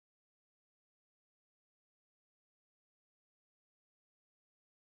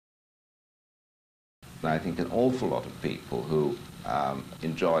I think an awful lot of people who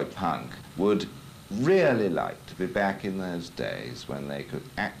enjoy punk would really like to be back in those days when they could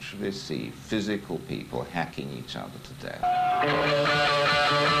actually see physical people hacking each other to death.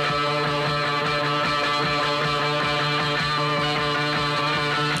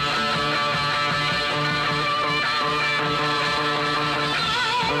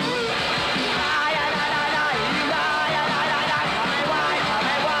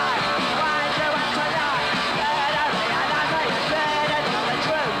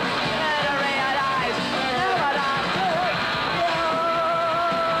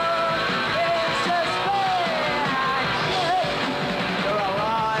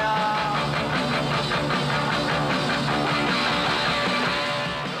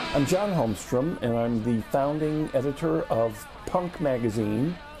 I'm John Holmstrom, and I'm the founding editor of Punk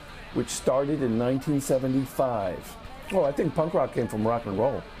magazine, which started in 1975. Well, I think punk rock came from rock and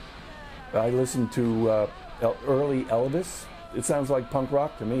roll. I listened to early Elvis. It sounds like punk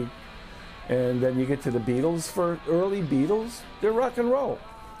rock to me. And then you get to the Beatles. For early Beatles, they're rock and roll.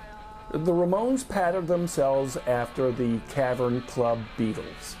 The Ramones patterned themselves after the Cavern Club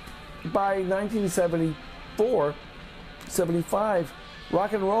Beatles. By 1974, 75,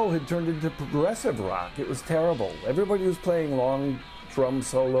 rock and roll had turned into progressive rock. It was terrible. Everybody was playing long drum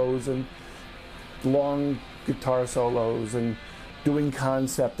solos and long guitar solos and doing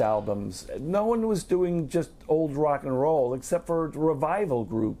concept albums. No one was doing just old rock and roll except for revival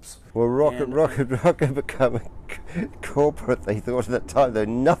groups. Well, rock had become a corporate. They thought at that time they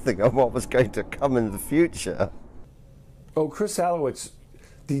knew nothing of what was going to come in the future. Oh, Chris Salowitz,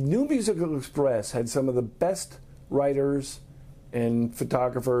 the New Musical Express had some of the best writers and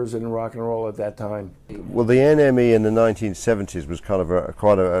photographers in rock and roll at that time. Well, the NME in the 1970s was kind of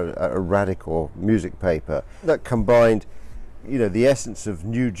quite a radical music paper that combined, you know, the essence of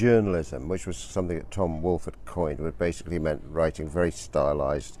new journalism, which was something that Tom Wolfe had coined, which basically meant writing very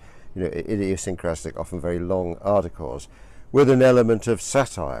stylized, you know, idiosyncratic, often very long articles, with an element of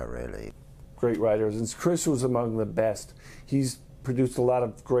satire, really. Great writers, and Chris was among the best. He's produced a lot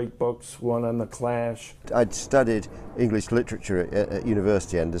of great books, one on the Clash. I'd studied English literature at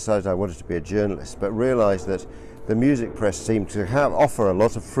university and decided I wanted to be a journalist, but realised that the music press seemed to offer a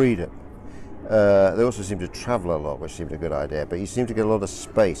lot of freedom. They also seemed to travel a lot, which seemed a good idea, but you seemed to get a lot of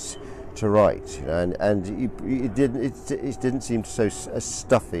space to write, you know, and it didn't seem so as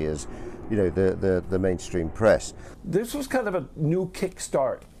stuffy as, you know, the mainstream press. This was kind of a new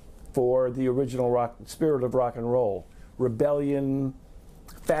kickstart for the original spirit of rock and roll. Rebellion,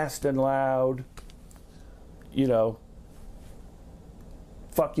 fast and loud, you know,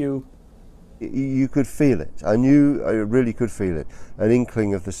 fuck you. You could feel it. I really could feel it. An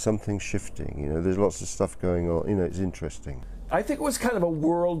inkling of there's something shifting, you know, there's lots of stuff going on, you know, it's interesting. I think it was kind of a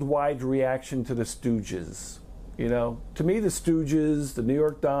worldwide reaction to the Stooges, you know. To me, the Stooges, the New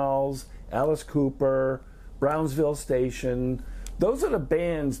York Dolls, Alice Cooper, Brownsville Station, those are the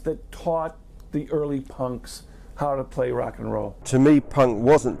bands that taught the early punks how to play rock and roll. To me, punk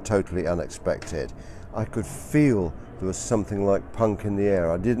wasn't totally unexpected. I could feel there was something like punk in the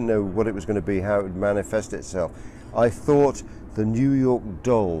air. I didn't know what it was going to be, how it would manifest itself. I thought the New York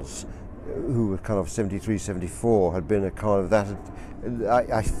Dolls, who were kind of 73, 74, had been a kind of that.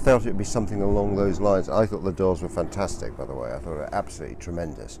 I felt it would be something along those lines. I thought the Dolls were fantastic, by the way. I thought they were absolutely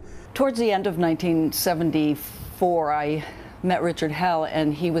tremendous. Towards the end of 1974, I met Richard Hell,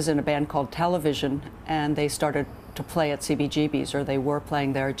 and he was in a band called Television, and they started to play at CBGB's, or they were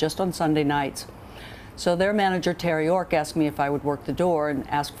playing there just on Sunday nights. So their manager, Terry Ork, asked me if I would work the door and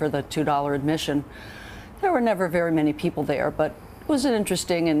ask for the $2 admission. There were never very many people there, but it was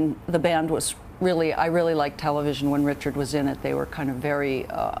interesting, and the band was really, I really liked Television when Richard was in it. They were kind of very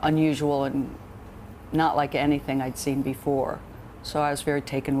unusual and not like anything I'd seen before. So I was very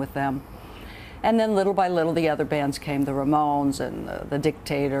taken with them. And then little by little the other bands came, the Ramones and the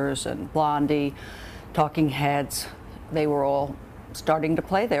Dictators and Blondie, Talking Heads. They were all starting to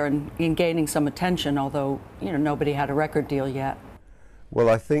play there and gaining some attention, although, you know, nobody had a record deal yet. Well,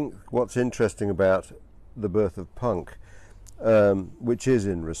 I think what's interesting about the birth of punk, which is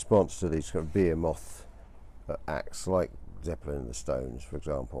in response to these kind of behemoth acts like Zeppelin and the Stones, for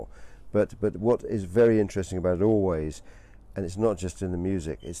example, but what is very interesting about it always, and it's not just in the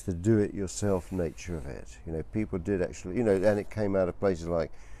music, it's the do-it-yourself nature of it. You know, people did actually, you know, and it came out of places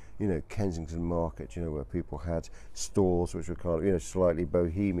like, you know, Kensington Market, you know, where people had stores which were kind of, you know, slightly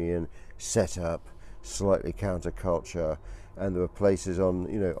bohemian, set up, slightly counterculture, and there were places on,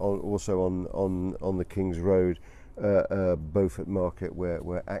 you know, also on the King's Road, Beaufort Market,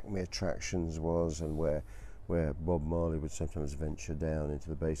 where Acme Attractions was, and where Bob Marley would sometimes venture down into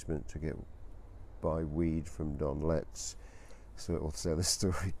the basement to get buy weed from Don Letts. So the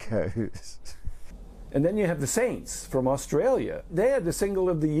story goes. And then you have the Saints from Australia. They had the single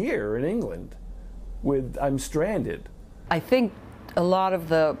of the year in England with I'm Stranded. I think a lot of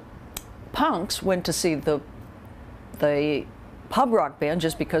the punks went to see the pub rock band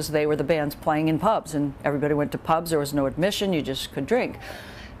just because they were the bands playing in pubs, and everybody went to pubs. There was no admission, you just could drink.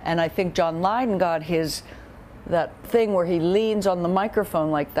 And I think John Lydon got that thing where he leans on the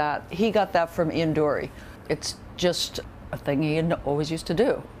microphone like that, he got that from Ian Dury. It's just a thing Ian always used to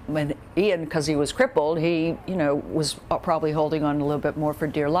do. When Ian, because he was crippled, he was probably holding on a little bit more for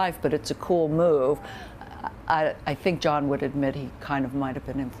dear life, but it's a cool move. I think John would admit he kind of might have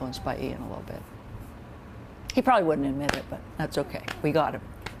been influenced by Ian a little bit. He probably wouldn't admit it, but that's okay. We got him.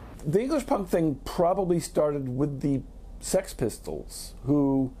 The English punk thing probably started with the Sex Pistols,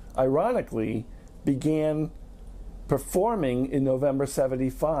 who ironically began performing in November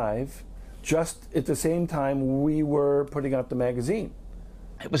 '75, just at the same time we were putting out the magazine.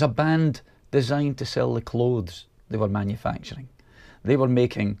 It was a band designed to sell the clothes they were manufacturing. They were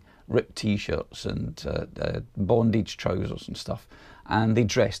making ripped t-shirts and bondage trousers and stuff, and they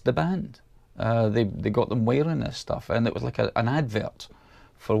dressed the band. They got them wearing this stuff, and it was like an advert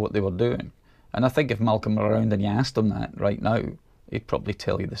for what they were doing. And I think if Malcolm were around and you asked him that right now, he'd probably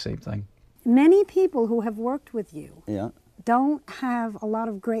tell you the same thing. Many people who have worked with you Yeah. don't have a lot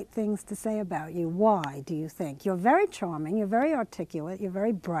of great things to say about you. Why, do you think? You're very charming, you're very articulate, you're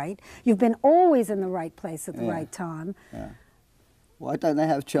very bright, you've been always in the right place at the right time. Yeah. Why don't they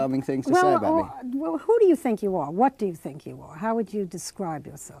have charming things to say about me? Well, who do you think you are? What do you think you are? How would you describe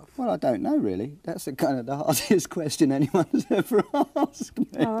yourself? Well, I don't know, really. That's kind of the hardest question anyone's ever asked me.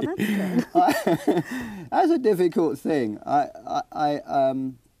 Oh, that's good. That's a difficult thing.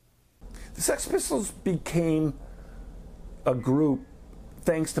 The Sex Pistols became a group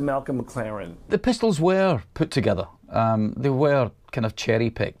thanks to Malcolm McLaren. The Pistols were put together. They were kind of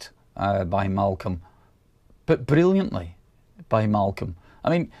cherry-picked by Malcolm, but brilliantly by Malcolm. I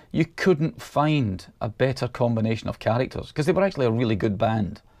mean, you couldn't find a better combination of characters, because they were actually a really good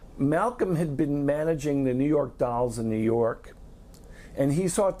band. Malcolm had been managing the New York Dolls in New York, and he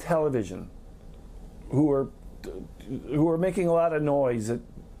saw television, who were making a lot of noise at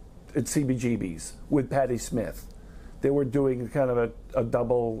CBGB's with Patti Smith. They were doing kind of a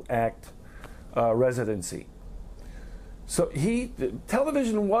double act residency. So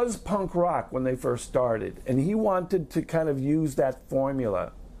television was punk rock when they first started, and he wanted to kind of use that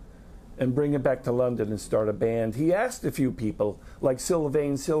formula and bring it back to London and start a band. He asked a few people, like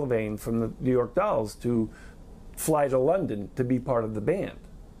Sylvain from the New York Dolls, to fly to London to be part of the band.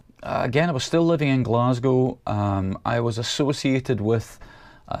 Again, I was still living in Glasgow. I was associated with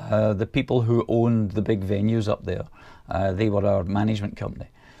the people who owned the big venues up there. They were our management company.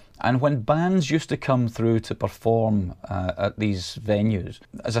 And when bands used to come through to perform at these venues,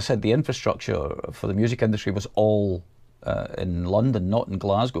 as I said, the infrastructure for the music industry was all in London, not in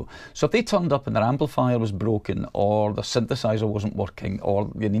Glasgow. So if they turned up and their amplifier was broken, or the synthesizer wasn't working, or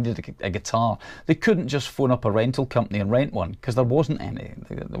you needed a guitar, they couldn't just phone up a rental company and rent one, because there wasn't any.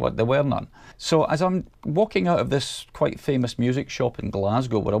 There were none. So as I'm walking out of this quite famous music shop in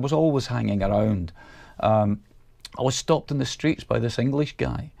Glasgow, where I was always hanging around, I was stopped in the streets by this English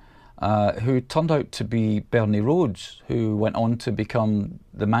guy, who turned out to be Bernie Rhodes, who went on to become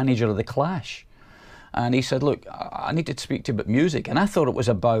the manager of The Clash. And he said, look, I need to speak to you about music. And I thought it was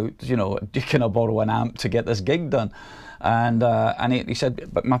about, can I borrow an amp to get this gig done? And he said,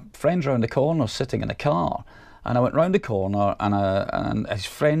 but my friend's round the corner sitting in a car. And I went round the corner, and his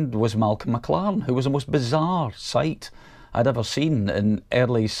friend was Malcolm McLaren, who was the most bizarre sight I'd ever seen in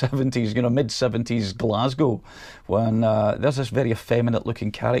early 70s, mid-70s Glasgow, when there's this very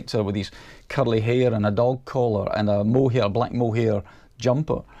effeminate-looking character with his curly hair and a dog collar and a black mohair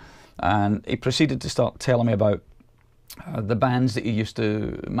jumper. And he proceeded to start telling me about the bands that he used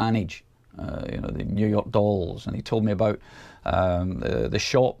to manage, the New York Dolls, and he told me about the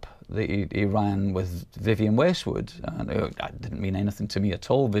shop that he ran with Vivienne Westwood. And that didn't mean anything to me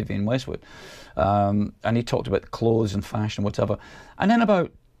at all, Vivienne Westwood. And he talked about clothes and fashion, whatever. And then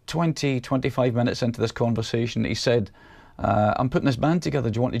about 20-25 minutes into this conversation, he said, I'm putting this band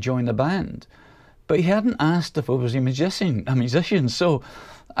together, do you want to join the band? But he hadn't asked if I was a musician, so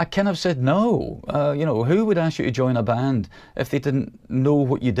I kind of said no. Who would ask you to join a band if they didn't know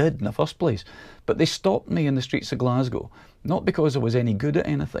what you did in the first place? But they stopped me in the streets of Glasgow, not because I was any good at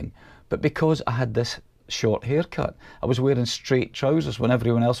anything, but because I had this short haircut. I was wearing straight trousers when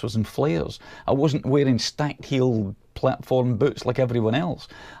everyone else was in flares. I wasn't wearing stacked heel platform boots like everyone else.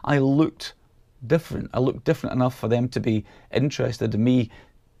 I looked different. I looked different enough for them to be interested in me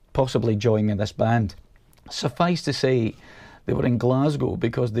possibly joining this band. Suffice to say, they were in Glasgow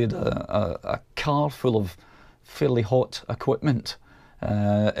because they had a car full of fairly hot equipment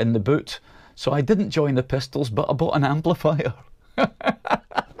in the boot. So I didn't join the Pistols, but I bought an amplifier. And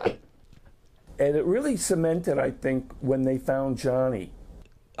it really cemented, I think, when they found Johnny.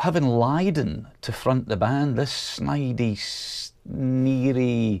 Having Lydon to front the band, this snidey,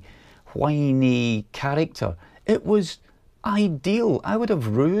 sneery, whiny character, it was ideal. I would have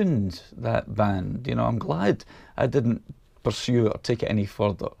ruined that band. You know, I'm glad I didn't pursue it or take it any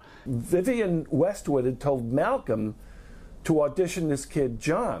further. Vivienne Westwood had told Malcolm to audition this kid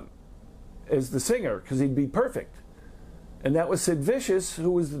John as the singer because he'd be perfect. And that was Sid Vicious,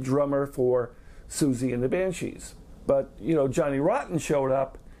 who was the drummer for Susie and the Banshees. But, you know, Johnny Rotten showed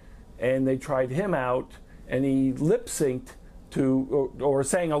up and they tried him out and he lip-synced to, or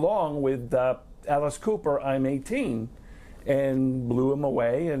sang along with Alice Cooper, I'm 18, and blew him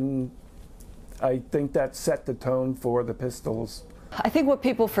away. And I think that set the tone for the Pistols. I think what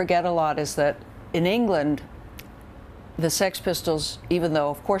people forget a lot is that in England, the Sex Pistols, even though,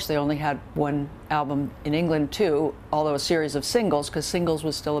 of course, they only had one album in England too, although a series of singles, because singles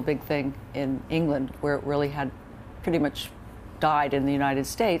was still a big thing in England, where it really had pretty much died in the United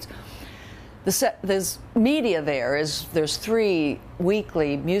States. There's media there's 3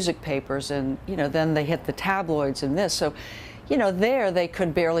 weekly music papers, and, you know, then they hit the tabloids and this. So, you know, there they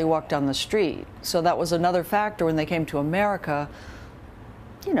could barely walk down the street. So that was another factor when they came to America.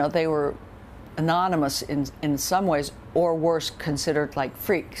 You know, they were anonymous in some ways, or worse, considered like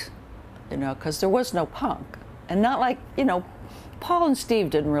freaks, you know, because there was no punk. And not like, you know, Paul and Steve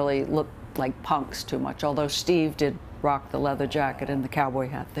didn't really look like punks too much, although Steve did rock the leather jacket and the cowboy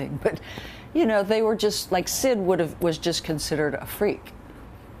hat thing. But, you know, they were just, like Sid was just considered a freak.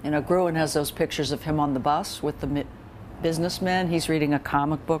 You know, Gruen has those pictures of him on the bus with the businessmen. He's reading a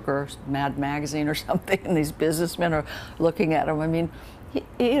comic book or Mad Magazine or something, and these businessmen are looking at him. I mean,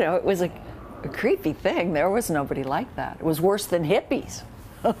 you know, it was a creepy thing. There was nobody like that. It was worse than hippies.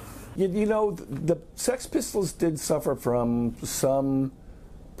 You know, the Sex Pistols did suffer from some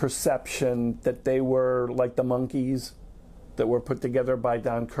perception that they were like the Monkees that were put together by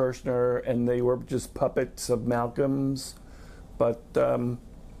Don Kirshner, and they were just puppets of Malcolm's. But I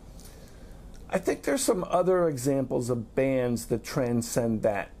think there's some other examples of bands that transcend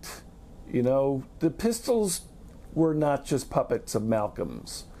that. You know, the Pistols were not just puppets of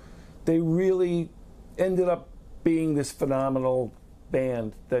Malcolm's. They really ended up being this phenomenal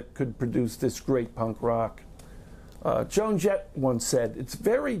band that could produce this great punk rock. Joan Jett once said, it's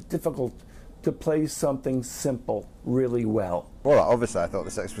very difficult to play something simple really well. Well, obviously I thought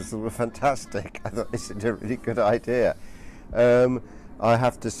the Sex Pistols were fantastic. I thought this was a really good idea. I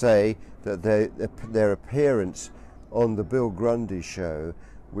have to say that their appearance on the Bill Grundy show,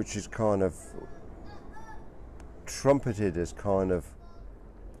 which is kind of trumpeted as kind of,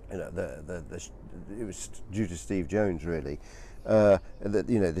 you know, it was due to Steve Jones really, that,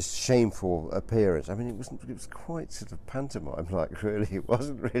 you know, this shameful appearance. I mean, it was quite sort of pantomime-like, really. It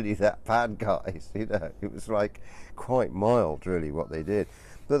wasn't really that bad, guys. You know, it was like quite mild, really, what they did.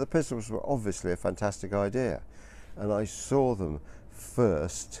 But the Pistols were obviously a fantastic idea, and I saw them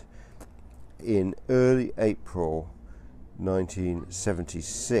first in early April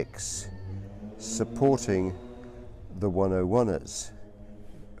 1976, supporting the 101ers,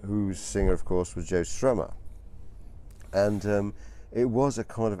 whose singer, of course, was Joe Strummer. And it was a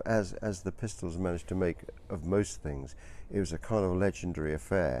kind of, as the Pistols managed to make of most things, it was a kind of legendary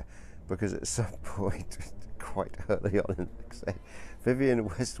affair, because at some point, quite early on in the Vivienne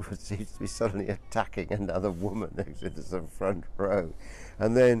Westwood seems to be suddenly attacking another woman who's in the front row,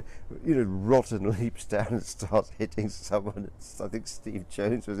 and then, you know, Rotten leaps down and starts hitting someone. I think Steve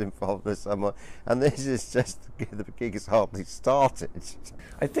Jones was involved with someone, and this is just, the gig has hardly started.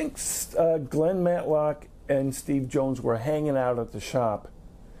 I think Glenn Matlock and Steve Jones were hanging out at the shop,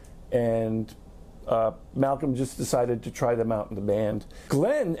 and Malcolm just decided to try them out in the band.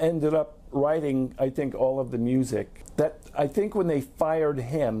 Glenn ended up writing, I think, all of the music. That, I think when they fired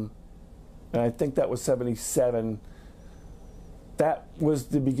him, and I think that was 77, that was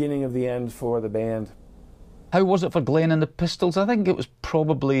the beginning of the end for the band. How was it for Glenn and the Pistols? I think it was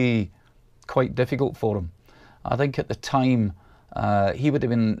probably quite difficult for him. I think at the time he would have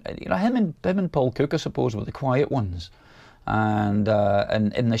been, you know, him and Paul Cook, I suppose, were the quiet ones, and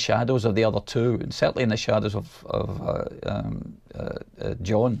in the shadows of the other two, and certainly in the shadows of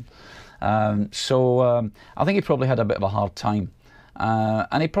John. So I think he probably had a bit of a hard time,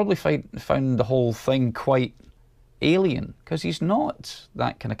 and he probably found the whole thing quite alien, because he's not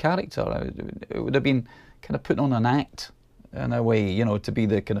that kind of character. It would have been kind of putting on an act in a way, you know, to be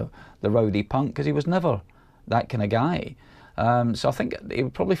the kind of the rowdy punk, because he was never that kind of guy. So I think he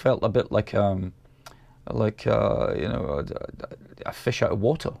probably felt a bit like you know, a fish out of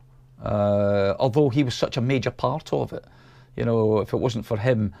water. Although he was such a major part of it, you know, if it wasn't for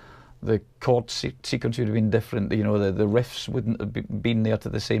him, the chord sequence would have been different. You know, the riffs wouldn't have been there to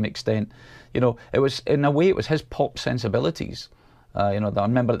the same extent. You know, it was, in a way, it was his pop sensibilities. You know, I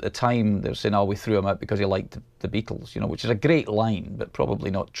remember at the time they were saying, "Oh, we threw him out because he liked the Beatles," you know, which is a great line, but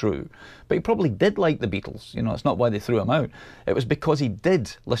probably not true. But he probably did like the Beatles. You know, it's not why they threw him out. It was because he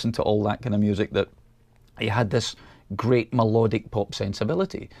did listen to all that kind of music that he had this great melodic pop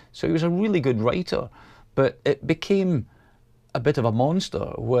sensibility. So he was a really good writer, but it became a bit of a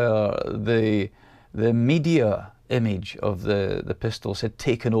monster where the media image of the Pistols had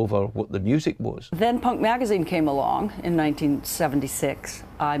taken over what the music was. Then Punk Magazine came along in 1976.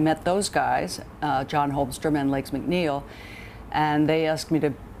 I met those guys, John Holmstrom and Legs McNeil, and they asked me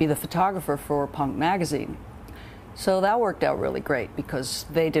to be the photographer for Punk Magazine. So that worked out really great because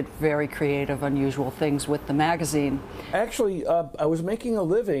they did very creative, unusual things with the magazine. Actually, I was making a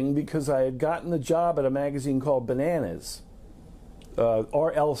living because I had gotten the job at a magazine called Bananas.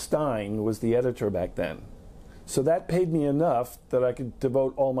 R.L. Stein was the editor back then. So that paid me enough that I could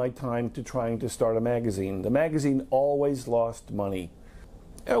devote all my time to trying to start a magazine. The magazine always lost money.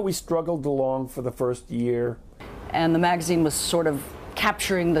 You know, we struggled along for the first year. And the magazine was sort of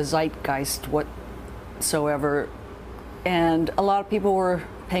capturing the zeitgeist whatsoever, and a lot of people were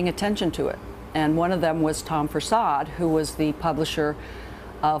paying attention to it. And one of them was Tom Forcade, who was the publisher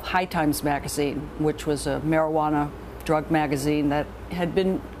of High Times magazine, which was a marijuana drug magazine that had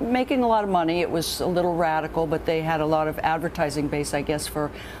been making a lot of money. It was a little radical, but they had a lot of advertising base, I guess,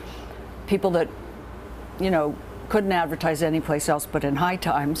 for people that, you know, couldn't advertise anyplace else but in High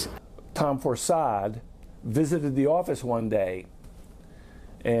Times. Tom Forcade visited the office one day,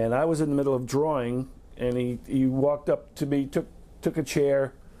 and I was in the middle of drawing, and he walked up to me, took a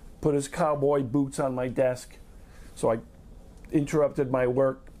chair, put his cowboy boots on my desk. So I interrupted my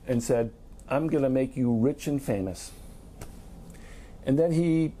work and said, "I'm going to make you rich and famous." And then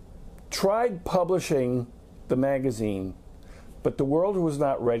he tried publishing the magazine, but the world was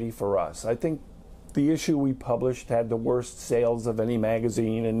not ready for us. I think the issue we published had the worst sales of any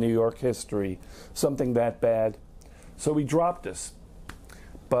magazine in New York history, something that bad. So he dropped us.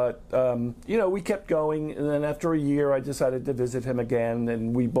 But, you know, we kept going, and then after a year I decided to visit him again,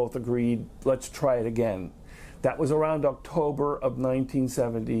 and we both agreed, let's try it again. That was around October of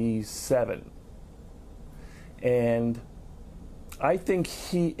 1977. And I think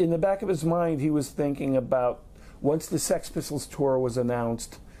in the back of his mind, he was thinking about, once the Sex Pistols tour was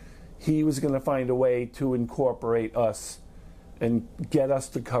announced, he was going to find a way to incorporate us and get us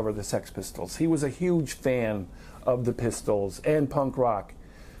to cover the Sex Pistols. He was a huge fan of the Pistols and punk rock.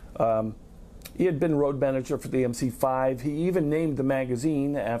 He had been road manager for the MC5. He even named the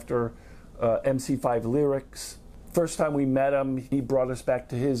magazine after MC5 lyrics. First time we met him, he brought us back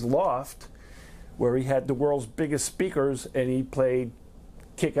to his loft, where he had the world's biggest speakers, and he played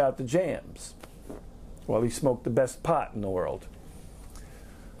Kick Out the Jams while he smoked the best pot in the world.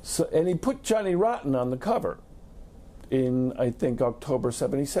 So, and he put Johnny Rotten on the cover in, I think, October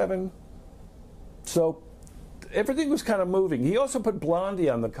 '77. So everything was kind of moving. He also put Blondie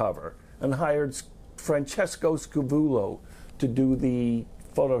on the cover and hired Francesco Scavullo to do the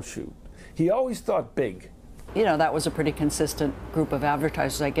photo shoot. He always thought big. You know, that was a pretty consistent group of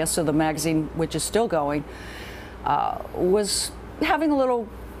advertisers, I guess. So the magazine, which is still going, was having a little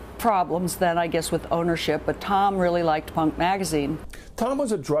problems then, I guess, with ownership. But Tom really liked Punk Magazine. Tom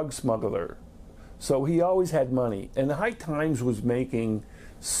was a drug smuggler, so he always had money. And the High Times was making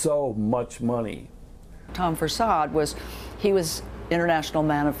so much money. Tom Forcade was international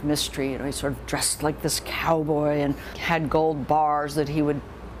man of mystery. You know, he sort of dressed like this cowboy and had gold bars that he would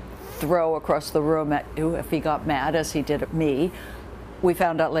throw across the room at you if he got mad, as he did at me. We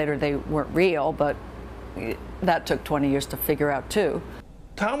found out later they weren't real, but that took 20 years to figure out too.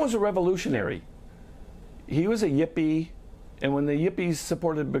 Tom was a revolutionary. He was a yippie, and when the yippies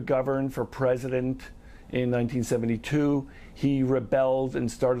supported McGovern for president in 1972, he rebelled and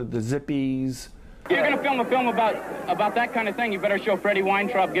started the Zippies. If you're going to film a film about that kind of thing, you better show Freddie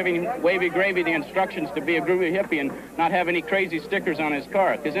Weintraub giving Wavy Gravy the instructions to be a groovy hippie and not have any crazy stickers on his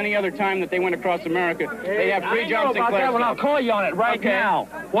car. Because any other time that they went across America, they have free John Sinclair stuff. I'll call you on it right now.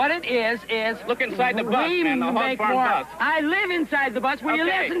 What it is look inside the bus, man, the Hog Farm bus. I live inside the bus. Will you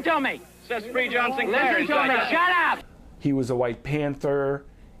listen to me? It says free John Sinclair. Listen to me. Shut up. He was a White Panther.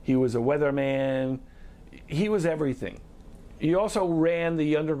 He was a weatherman. He was everything. He also ran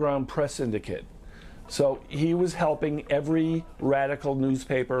the Underground Press Syndicate. So he was helping every radical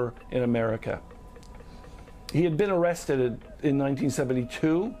newspaper in America. He had been arrested in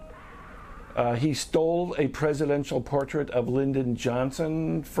 1972. He stole a presidential portrait of Lyndon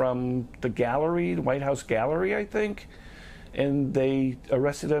Johnson from the gallery, the White House gallery, I think. And they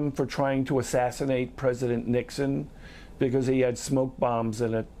arrested him for trying to assassinate President Nixon because he had smoke bombs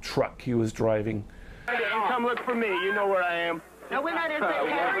in a truck he was driving. You come look for me. You know where I am. Now, we're not in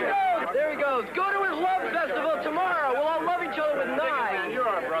There he goes. Go to his love festival tomorrow. We'll all love each other with knives. You're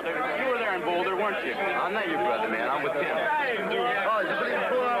our brother. You were there in Boulder, weren't you? I'm not your brother, man. I'm with him.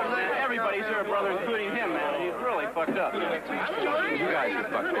 Everybody's your brother, including him, man. He's really fucked up. You guys are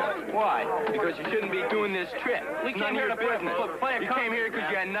fucked up. Why? Because you shouldn't be doing this trip. We came here to play a You came here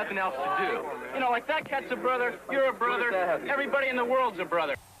because you had nothing else to do. You know, like that cat's a brother, you're a brother, everybody in the world's a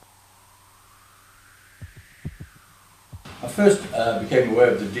brother. I first became aware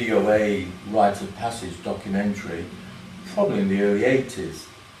of the D.O.A. Rite of Passage documentary probably in the early 80s.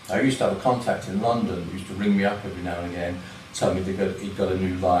 I used to have a contact in London who used to ring me up every now and again, tell me he'd got a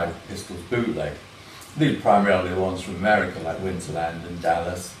new live Pistols bootleg. These were primarily the ones from America, like Winterland and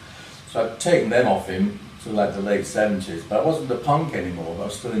Dallas. So I'd taken them off him to like the late 70s, but I wasn't a punk anymore, but I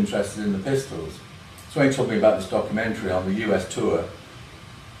was still interested in the Pistols. So when he told me about this documentary on the US tour,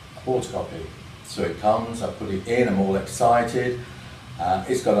 I bought a copy. So it comes, I put it in, I'm all excited.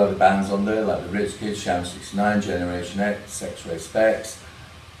 It's got other bands on there like the Rich Kids, Sham 69, Generation X, X-Ray Specs.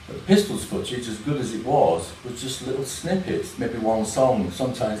 But the Pistols footage, as good as it was just little snippets, maybe one song,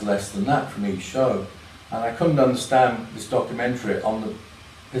 sometimes less than that from each show. And I couldn't understand this documentary on the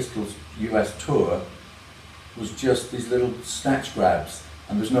Pistols US tour was just these little snatch grabs,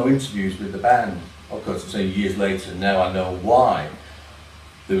 and there's no interviews with the band. Of course, it's only years later, now I know why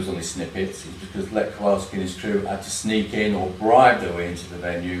there was only snippets. It's because Lech Kowalski and his crew had to sneak in or bribe their way into the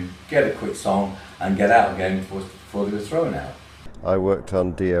venue, get a quick song, and get out again before they were thrown out. I worked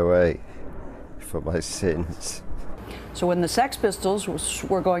on D.O.A. for my sins. So when the Sex Pistols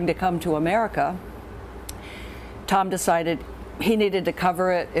were going to come to America, Tom decided he needed to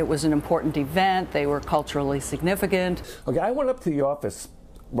cover it. It was an important event. They were culturally significant. Okay, I went up to the office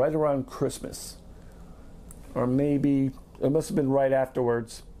right around Christmas, or maybe it must have been right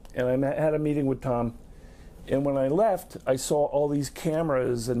afterwards, and I had a meeting with Tom. And when I left, I saw all these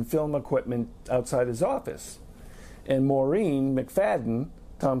cameras and film equipment outside his office. And Maureen McFadden,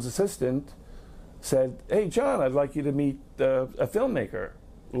 Tom's assistant, said, "Hey, John, I'd like you to meet a filmmaker,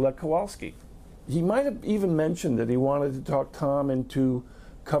 Lech Kowalski." He might have even mentioned that he wanted to talk Tom into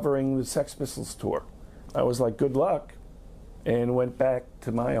covering the Sex Pistols tour. I was like, good luck, and went back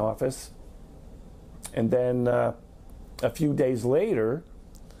to my office. And then a few days later,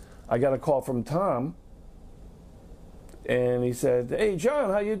 I got a call from Tom, and he said, "Hey, John,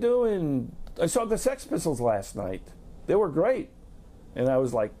 how you doing? I saw the Sex Pistols last night. They were great." And I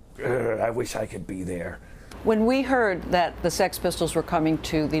was like, I wish I could be there. When we heard that the Sex Pistols were coming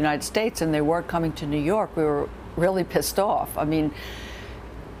to the United States and they weren't coming to New York, we were really pissed off. I mean,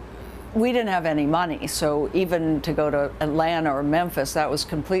 we didn't have any money, so even to go to Atlanta or Memphis, that was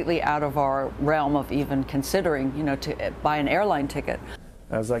completely out of our realm of even considering, you know, to buy an airline ticket.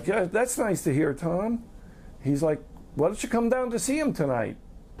 I was like, yeah, that's nice to hear, Tom. He's like, why don't you come down to see him tonight?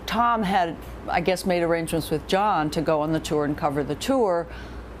 Tom had, I guess, made arrangements with John to go on the tour and cover the tour,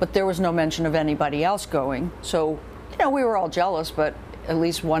 but there was no mention of anybody else going. So, you know, we were all jealous, but at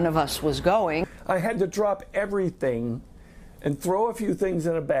least one of us was going. I had to drop everything and throw a few things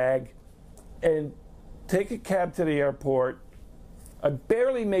in a bag and take a cab to the airport. I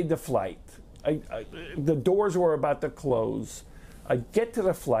barely made the flight. The doors were about to close. I get to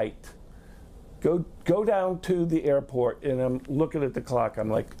the flight, go down to the airport, and I'm looking at the clock. I'm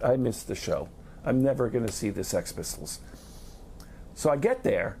like, I missed the show. I'm never going to see the Sex Pistols. So I get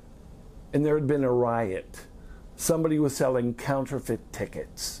there, and there had been a riot. Somebody was selling counterfeit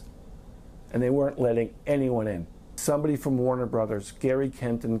tickets, and they weren't letting anyone in. Somebody from Warner Brothers, Gary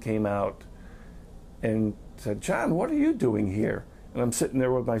Kenton, came out and said, "John, what are you doing here?" And I'm sitting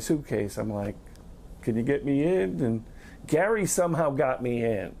there with my suitcase. I'm like, "Can you get me in?" And Gary somehow got me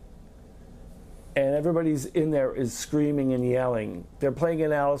in. And everybody's in there is screaming and yelling. They're playing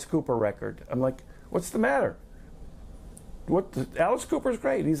an Alice Cooper record. I'm like, "What's the matter?" Alice Cooper's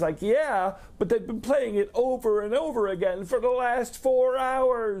great. He's like, "Yeah, but they've been playing it over and over again for the last 4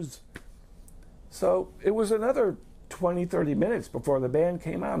 hours." So it was another 20, 30 minutes before the band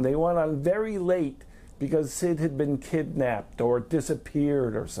came on. They went on very late because Sid had been kidnapped or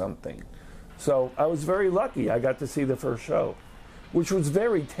disappeared or something. So I was very lucky. I got to see the first show, which was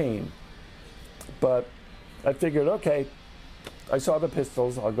very tame. But I figured, okay, I saw the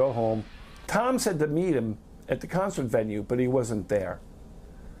Pistols, I'll go home. Tom said to meet him at the concert venue, but he wasn't there.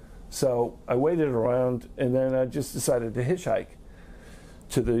 So I waited around, and then I just decided to hitchhike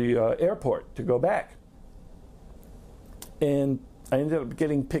to the airport to go back. And I ended up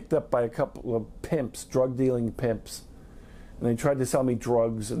getting picked up by a couple of pimps, drug-dealing pimps. And they tried to sell me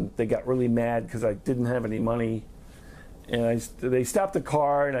drugs, and they got really mad because I didn't have any money. And they stopped the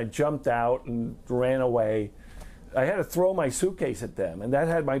car, and I jumped out and ran away. I had to throw my suitcase at them, and that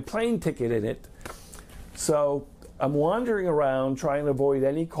had my plane ticket in it. So I'm wandering around trying to avoid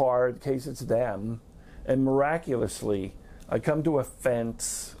any car in case it's them. And miraculously, I come to a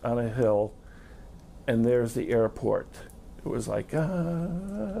fence on a hill, and there's the airport. It was like,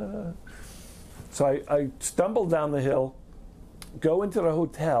 So I stumbled down the hill, go into the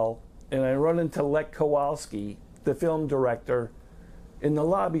hotel, and I run into Lech Kowalski, the film director, in the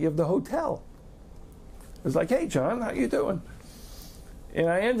lobby of the hotel. I was like, hey, John, how you doing? And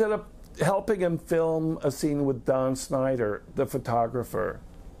I ended up helping him film a scene with Don Snyder, the photographer,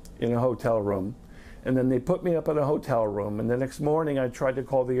 in a hotel room. And then they put me up in a hotel room, and the next morning I tried to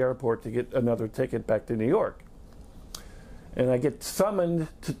call the airport to get another ticket back to New York. And I get summoned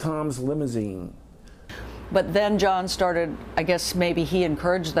to Tom's limousine. But then John started, I guess maybe he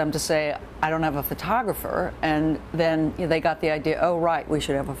encouraged them to say, I don't have a photographer. And then they got the idea, oh, right, we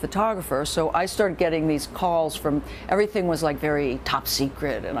should have a photographer. So I started getting these calls from, everything was like very top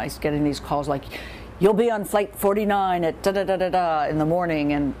secret. And I was getting these calls like, you'll be on flight 49 at da-da-da-da-da in the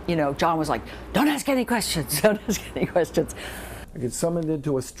morning. And, John was like, don't ask any questions, don't ask any questions. I get summoned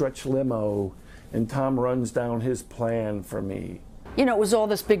into a stretch limo, and Tom runs down his plan for me. It was all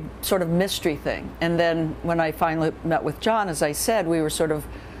this big sort of mystery thing. And then when I finally met with John, as I said, we were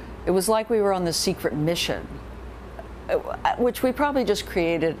it was like we were on this secret mission, which we probably just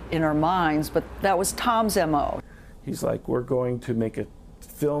created in our minds, but that was Tom's MO. He's like, we're going to make a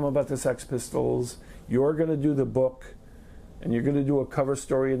film about the Sex Pistols, you're going to do the book, and you're going to do a cover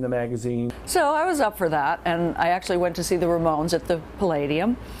story in the magazine. So I was up for that, and I actually went to see the Ramones at the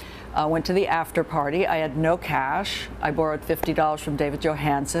Palladium. Went to the after party. I had no cash. I borrowed $50 from David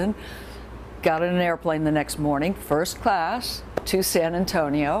Johansen. Got in an airplane the next morning, first class, to San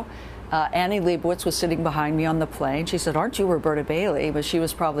Antonio. Annie Leibovitz was sitting behind me on the plane. She said, aren't you Roberta Bailey? But she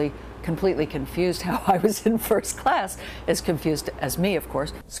was probably completely confused how I was in first class, as confused as me, of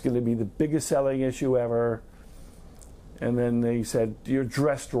course. It's going to be the biggest selling issue ever. And then they said, you're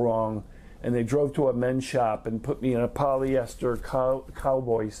dressed wrong. And they drove to a men's shop and put me in a polyester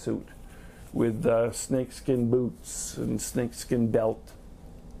cowboy suit with snakeskin boots and snakeskin belt.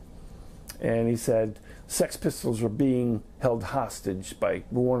 And he said, Sex Pistols are being held hostage by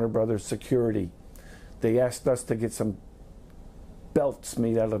Warner Brothers security. They asked us to get some belts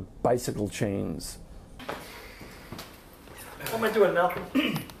made out of bicycle chains. What am I doing, Malcolm?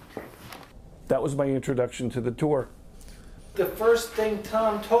 That was my introduction to the tour. The first thing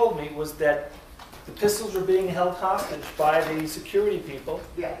Tom told me was that the Pistols were being held hostage by the security people,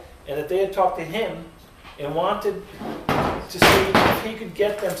 and that they had talked to him and wanted to see if he could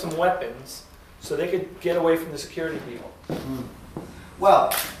get them some weapons so they could get away from the security people.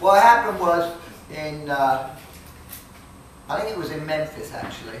 Well, what happened was I think it was in Memphis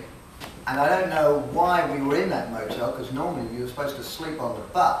actually, and I don't know why we were in that motel, because normally we were supposed to sleep on the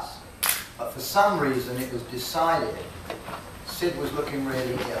bus, but for some reason it was decided Sid was looking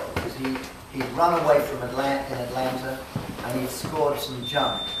really ill because he'd run away from Atlanta and he'd scored some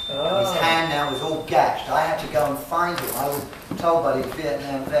junk. And his hand now was all gashed. I had to go and find him. I was told by these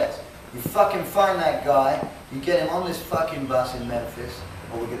Vietnam vets, you fucking find that guy, you get him on this fucking bus in Memphis,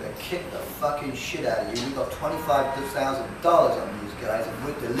 or we're going to kick the fucking shit out of you. We've got $25,000 on these guys and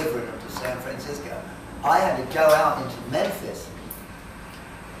we're delivering them to San Francisco. I had to go out into Memphis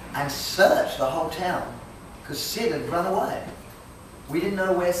and search the whole town because Sid had run away. We didn't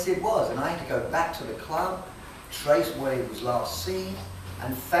know where Sid was, and I had to go back to the club, trace where he was last seen,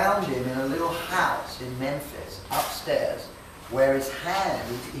 and found him in a little house in Memphis, upstairs, where his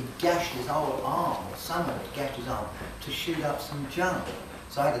hand, he gashed his whole arm, or someone had gashed his arm, to shoot up some junk.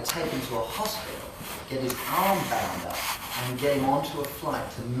 So I had to take him to a hospital, get his arm bound up, and get him onto a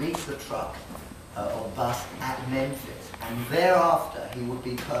flight to meet the truck or bus at Memphis. And thereafter, he would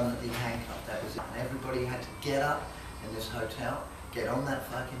be permanently handcuffed. That was it. And everybody had to get up in this hotel, get on that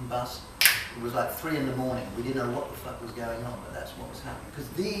fucking bus. It was like 3 in the morning. We didn't know what the fuck was going on, but that's what was happening. Because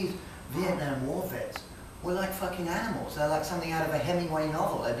these Vietnam War vets were like fucking animals. They're like something out of a Hemingway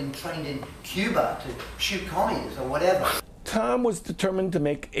novel. They'd been trained in Cuba to shoot commies or whatever. Tom was determined to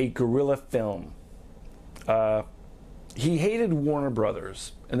make a guerrilla film. He hated Warner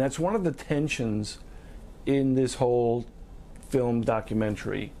Brothers, and that's one of the tensions in this whole film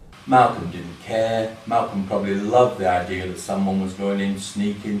documentary. Malcolm didn't care. Malcolm probably loved the idea that someone was going in,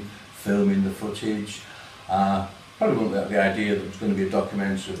 sneaking, filming the footage. Probably wouldn't like the idea that it was going to be a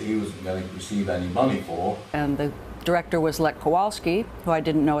documentary that he wasn't going to receive any money for. And the director was Lech Kowalski, who I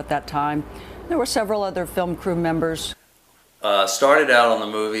didn't know at that time. There were several other film crew members. Started out on the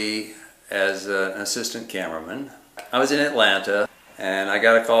movie as an assistant cameraman. I was in Atlanta, and I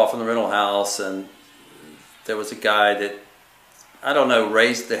got a call from the rental house, and there was a guy that, I don't know,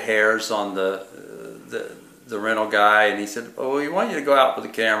 raised the hairs on the rental guy, and he said, "Oh, we want you to go out with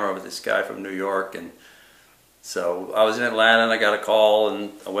the camera with this guy from New York." And so I was in Atlanta, and I got a call,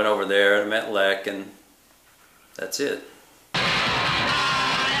 and I went over there and met Lech, and that's it.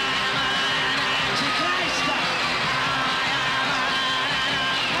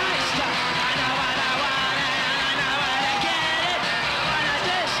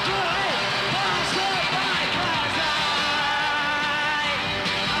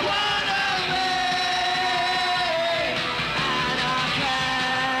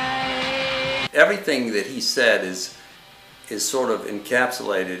 Everything that he said is sort of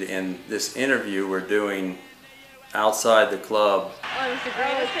encapsulated in this interview we're doing outside the club. Oh, it was the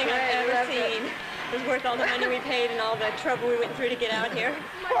greatest thing I've ever seen. It was worth all the money we paid and all the trouble we went through to get out here.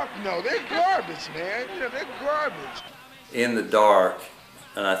 Fuck no, they're garbage, man. You know, they're garbage. In the dark,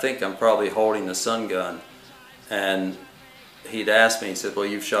 and I think I'm probably holding the sun gun, and he'd asked me, he said, "Well,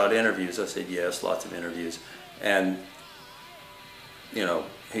 you've shot interviews." I said, "Yes, lots of interviews." And, you know,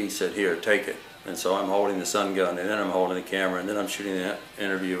 he said, "Here, take it." And so I'm holding the sun gun, and then I'm holding the camera, and then I'm shooting the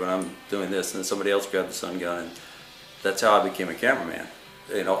interview, and I'm doing this, and then somebody else grabbed the sun gun, and that's how I became a cameraman.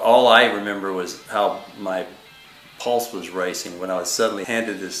 You know, all I remember was how my pulse was racing when I was suddenly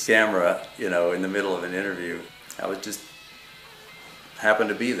handed this camera, you know, in the middle of an interview. I was just happened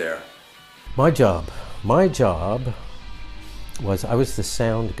to be there. My job was I was the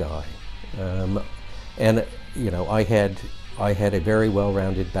sound guy, and you know, I had a very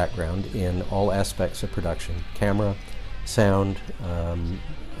well-rounded background in all aspects of production, camera, sound,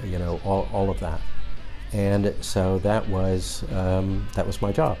 you know, all of that. And so that was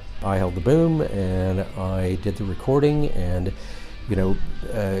my job. I held the boom, and I did the recording, and you know,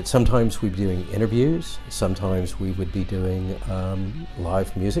 sometimes we'd be doing interviews, sometimes we would be doing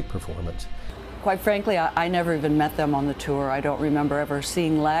live music performance. Quite frankly, I never even met them on the tour. I don't remember ever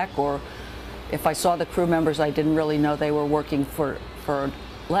seeing Lech, or if I saw the crew members, I didn't really know they were working for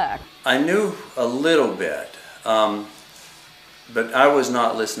Lech. I knew a little bit, but I was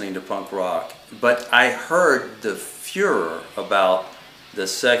not listening to punk rock. But I heard the furor about the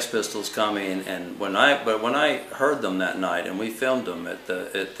Sex Pistols coming, and when I heard them that night, and we filmed them at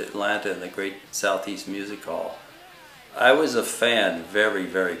Atlanta in the Great Southeast Music Hall, I was a fan very,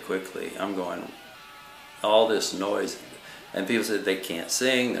 very quickly. I'm going, all this noise, and people said they can't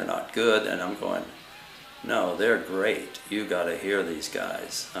sing, they're not good, and I'm going, no, they're great. You got to hear these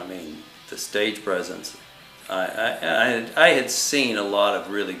guys. I mean, the stage presence. I had seen a lot of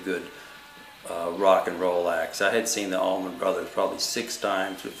really good rock and roll acts. I had seen the Allman Brothers probably 6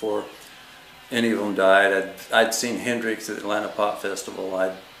 times before any of them died. I'd seen Hendrix at Atlanta Pop Festival.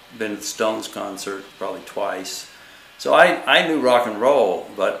 I'd been to the Stones concert probably twice. So I knew rock and roll,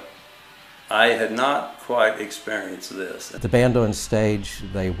 but I had not quite experienced this. The band on stage,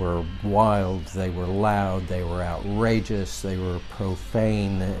 they were wild, they were loud, they were outrageous, they were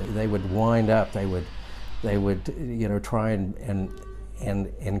profane. They would wind up, they would you know, try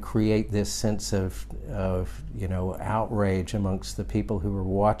and create this sense of you know, outrage amongst the people who were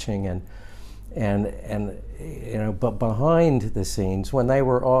watching, and you know, but behind the scenes, when they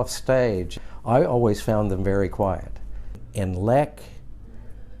were off stage, I always found them very quiet. And Lech,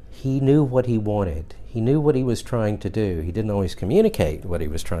 he knew what he wanted. He knew what he was trying to do. He didn't always communicate what he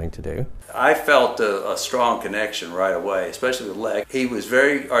was trying to do. I felt a strong connection right away, especially with Lech. He was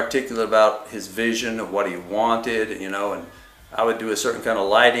very articulate about his vision of what he wanted, you know, and I would do a certain kind of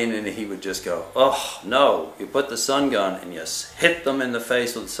lighting, and he would just go, "Oh, no, you put the sun gun and you hit them in the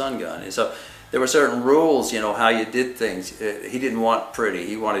face with the sun gun." And so there were certain rules, you know, how you did things. He didn't want pretty.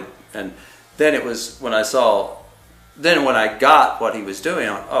 He wanted, and then it was when I saw, then when I got what he was doing,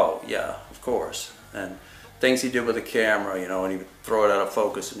 I went, oh, yeah, of course. And things he did with the camera, you know, and he would throw it out of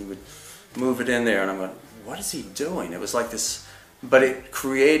focus, and he would move it in there, and I'm going, what is he doing? It was like this, but it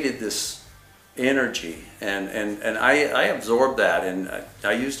created this energy, and I absorbed that, and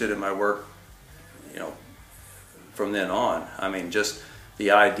I used it in my work, you know, from then on. I mean, just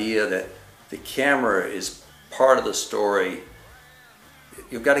the idea that the camera is part of the story.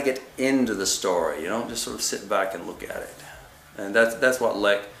 You've got to get into the story. You don't just sort of sit back and look at it. And that's what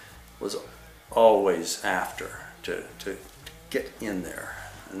Lech was always after, to get in there.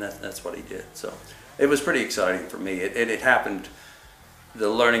 and that's what he did. So it was pretty exciting for me. It happened, the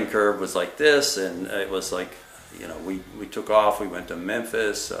learning curve was like this, and it was like, you know, we took off, we went to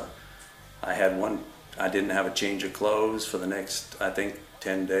Memphis. I didn't have a change of clothes for the next, I think,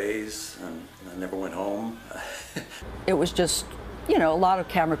 10 days, and I never went home. It was just, you know, a lot of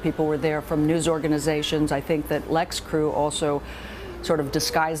camera people were there from news organizations. I think that Lex crew also sort of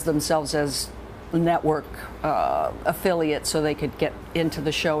disguised themselves as network affiliates so they could get into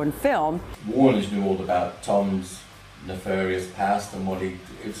the show and film. Warners knew all about Tom's nefarious past and what he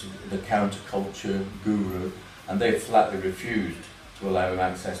was, the counterculture guru, and they flatly refused to allow him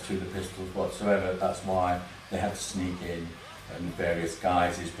access to the pistols whatsoever. That's why they had to sneak in various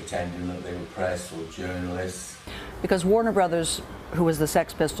guises, pretending that they were press or journalists. Because Warner Brothers, who was the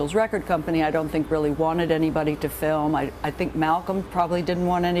Sex Pistols record company, I don't think really wanted anybody to film. I think Malcolm probably didn't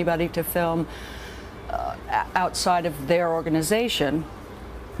want anybody to film outside of their organization.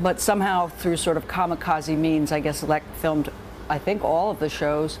 But somehow, through sort of kamikaze means, I guess Lex filmed, I think, all of the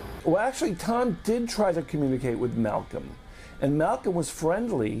shows. Well, actually, Tom did try to communicate with Malcolm. And Malcolm was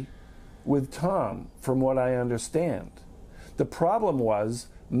friendly with Tom, from what I understand. The problem was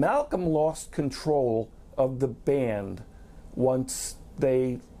Malcolm lost control of the band once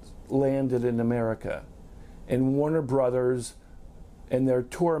they landed in America. And Warner Brothers and their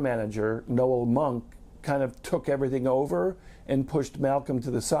tour manager, Noel Monk, kind of took everything over and pushed Malcolm to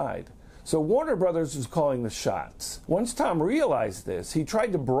the side. So Warner Brothers was calling the shots. Once Tom realized this, he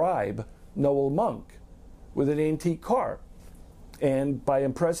tried to bribe Noel Monk with an antique car, and by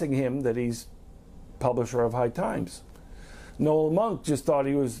impressing him that he's publisher of High Times. Noel Monk just thought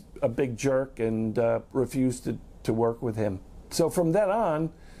he was a big jerk and refused to work with him. So from then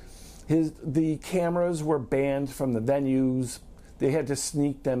on, the cameras were banned from the venues. They had to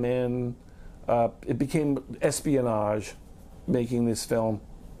sneak them in. It became espionage, making this film.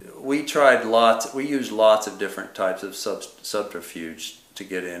 We used lots of different types of subterfuge to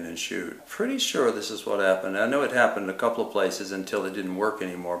get in and shoot. Pretty sure this is what happened. I know it happened a couple of places until it didn't work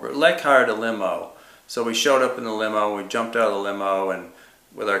anymore, but Lec hired a limo. So we showed up in the limo, we jumped out of the limo and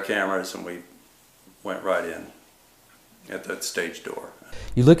with our cameras, and we went right in at that stage door.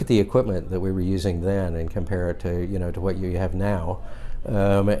 You look at the equipment that we were using then and compare it to, you know, to what you have now,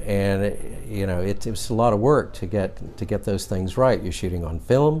 and you know, it was a lot of work to get those things right. You're shooting on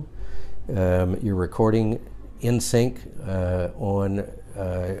film, you're recording in sync on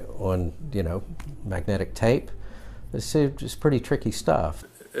you know, magnetic tape. It's just pretty tricky stuff.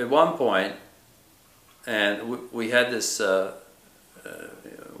 At one point, and we had this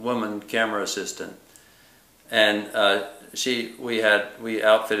woman camera assistant, and we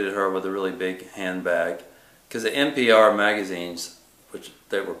outfitted her with a really big handbag, because the NPR magazines, which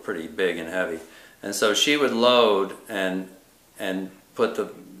they were pretty big and heavy, and so she would load and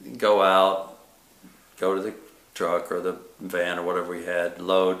go out, go to the truck or the van or whatever we had,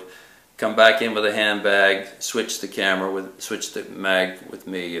 load, come back in with a handbag, switch the mag with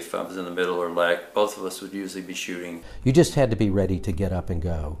me if I was in the middle or Lec. Both of us would usually be shooting. You just had to be ready to get up and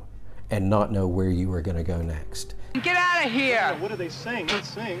go and not know where you were going to go next. Get out of here! What are they saying? Let's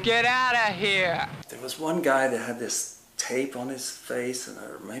sing. Get out of here! There was one guy that had this tape on his face,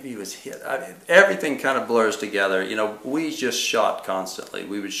 or maybe he was hit. Everything kind of blurs together. You know, we just shot constantly.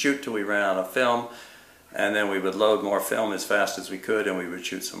 We would shoot till we ran out of film, and then we would load more film as fast as we could, and we would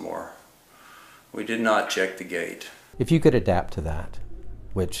shoot some more. We did not check the gate. If you could adapt to that,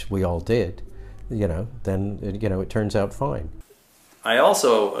 which we all did, you know, then, you know, it turns out fine. I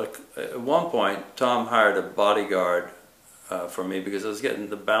also, at one point, Tom hired a bodyguard for me, because I was getting,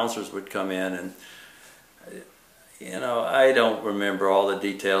 the bouncers would come in, and, you know, I don't remember all the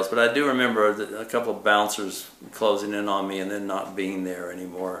details, but I do remember a couple of bouncers closing in on me and then not being there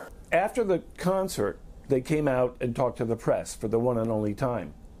anymore. After the concert, they came out and talked to the press for the one and only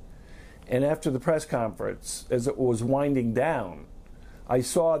time. And after the press conference, as it was winding down, I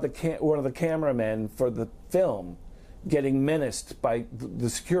saw one of the cameramen for the film getting menaced by the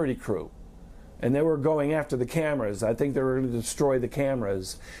security crew. And they were going after the cameras. I think they were going to destroy the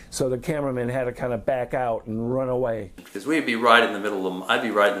cameras. So the cameraman had to kind of back out and run away. Because we'd be right in the middle of, I'd be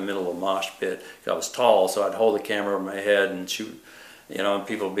right in the middle of a mosh pit. I was tall, so I'd hold the camera over my head and shoot, you know, and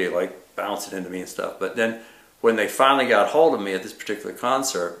people would be like bouncing into me and stuff. But then when they finally got hold of me at this particular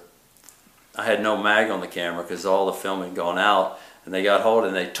concert, I had no mag on the camera because all the film had gone out, and they got hold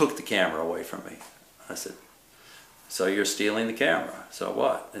and they took the camera away from me. I said, so you're stealing the camera? So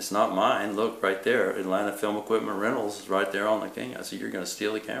what? It's not mine. Look right there. Atlanta Film Equipment Rentals is right there on the thing. I said, you're going to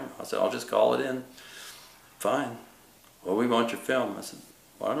steal the camera? I said, I'll just call it in. Fine. Well, we want your film. I said,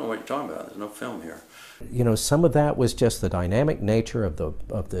 Well, I don't know what you're talking about. There's no film here. You know, some of that was just the dynamic nature of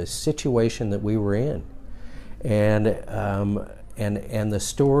the situation that we were in, and the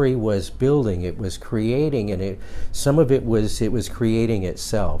story was building. It was creating, and some of it was creating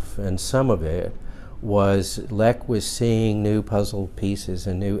itself, and some of it was Lech was seeing new puzzle pieces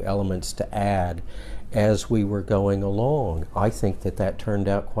and new elements to add as we were going along. I think that turned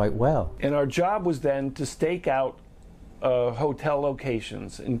out quite well. And our job was then to stake out hotel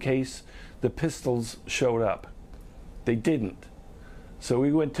locations in case the Pistols showed up. They didn't. So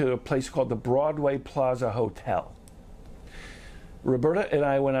we went to a place called the Broadway Plaza Hotel. Roberta and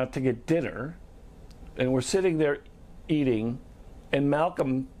I went out to get dinner, and we're sitting there eating, and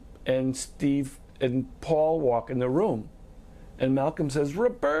Malcolm and Steve and Paul walk in the room. And Malcolm says,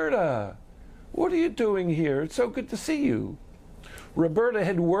 "Roberta, what are you doing here? It's so good to see you." Roberta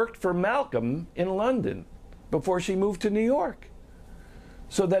had worked for Malcolm in London before she moved to New York.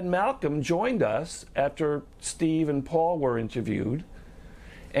 So then Malcolm joined us after Steve and Paul were interviewed,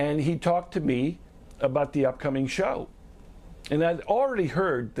 and he talked to me about the upcoming show. And I'd already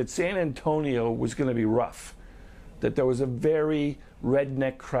heard that San Antonio was going to be rough, that there was a very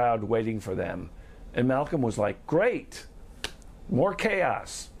redneck crowd waiting for them. And Malcolm was like, "Great, more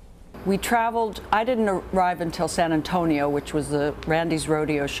chaos." We traveled, I didn't arrive until San Antonio, which was the Randy's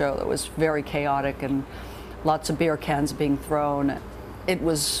Rodeo show that was very chaotic and lots of beer cans being thrown. It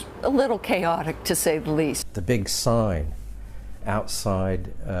was a little chaotic, to say the least. The big sign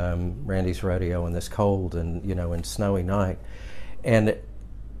outside Randy's Rodeo in this cold and, you know, and snowy night, and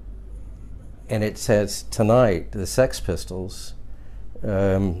it says tonight the Sex Pistols,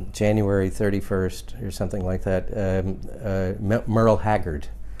 January 31st or something like that, Merle Haggard.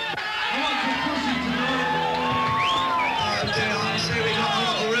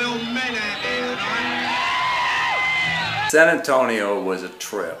 San Antonio was a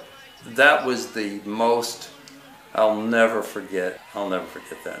trip. That was the most, I'll never forget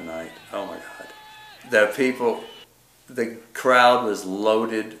that night. Oh my God. The crowd was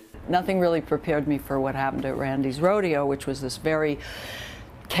loaded. Nothing really prepared me for what happened at Randy's Rodeo, which was this very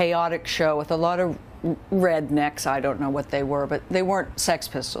chaotic show with a lot of rednecks. I don't know what they were, but they weren't Sex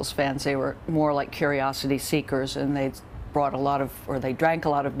Pistols fans. They were more like curiosity seekers, and they brought they drank a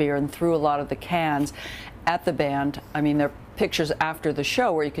lot of beer and threw a lot of the cans at the band. I mean, there are pictures after the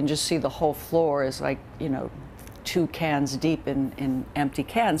show where you can just see the whole floor is like, you know, 2 cans deep in empty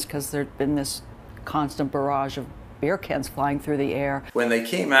cans, because there'd been this constant barrage of beer cans flying through the air. When they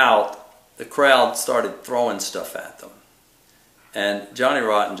came out, the crowd started throwing stuff at them. And Johnny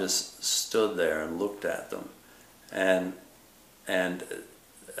Rotten just stood there and looked at them. And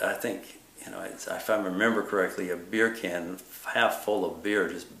I think, you know, if I remember correctly, a beer can half full of beer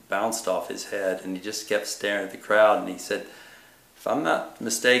just bounced off his head, and he just kept staring at the crowd, and he said, if I'm not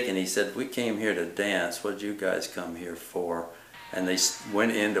mistaken, he said, "We came here to dance. What did you guys come here for?" And they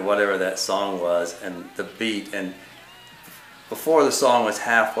went into whatever that song was, and the beat, and before the song was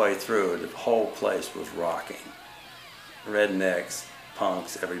halfway through, the whole place was rocking. Rednecks,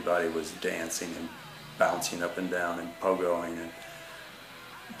 punks, everybody was dancing and bouncing up and down and pogoing, and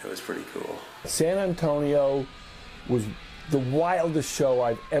it was pretty cool. San Antonio was the wildest show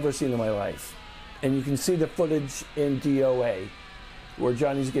I've ever seen in my life. And you can see the footage in D.O.A. where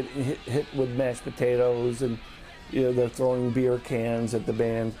Johnny's getting hit with mashed potatoes, and, you know, they're throwing beer cans at the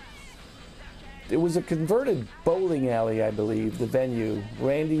band. It was a converted bowling alley, I believe, the venue,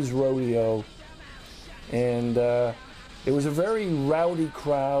 Randy's Rodeo. And it was a very rowdy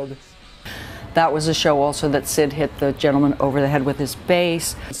crowd. That was a show also that Sid hit the gentleman over the head with his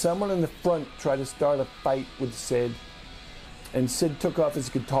bass. Someone in the front tried to start a fight with Sid, and Sid took off his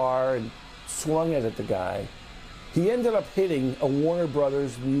guitar and swung it at the guy. He ended up hitting a Warner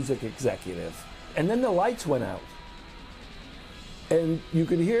Brothers music executive. And then the lights went out. And you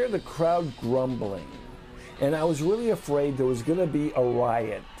could hear the crowd grumbling. And I was really afraid there was going to be a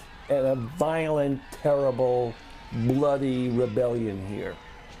riot and a violent, terrible, bloody rebellion here.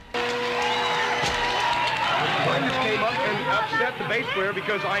 I just came up and upset the bass player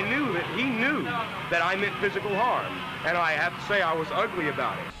because I knew that he knew that I meant physical harm. And I have to say I was ugly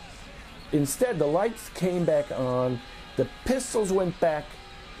about it. Instead, the lights came back on, the Pistols went back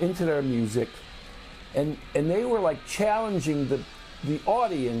into their music, and they were like challenging the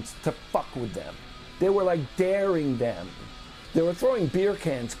audience to fuck with them. They were like daring them. They were throwing beer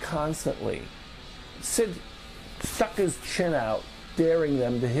cans constantly. Sid stuck his chin out, daring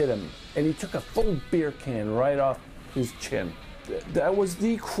them to hit him, and he took a full beer can right off his chin. That was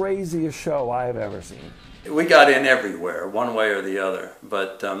the craziest show I've ever seen. We got in everywhere, one way or the other,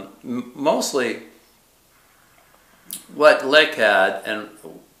 but mostly What Lech had, and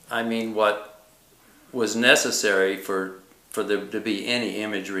I mean what was necessary for there to be any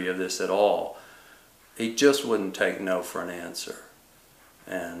imagery of this at all, he just wouldn't take no for an answer.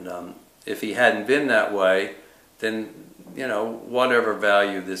 And if he hadn't been that way, then, you know, whatever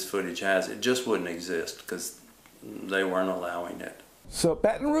value this footage has, it just wouldn't exist because they weren't allowing it. So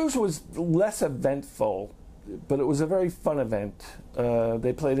Baton Rouge was less eventful, but it was a very fun event.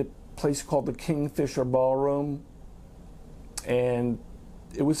 They played a place called the Kingfisher Ballroom, and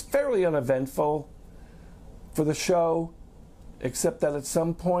it was fairly uneventful for the show, except that at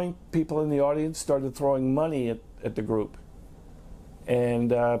some point people in the audience started throwing money at the group.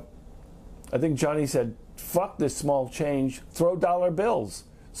 And I think Johnny said, "Fuck this small change, throw dollar bills."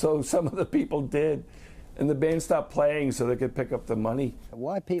 So some of the people did, and the band stopped playing so they could pick up the money.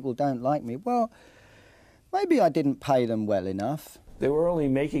 Why people don't like me? Well, maybe I didn't pay them well enough. They were only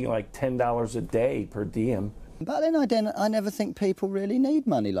making like $10 a day per diem. But then I never think people really need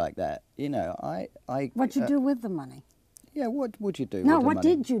money like that. You know, What'd you do with the money? Yeah, what would you do with No, the what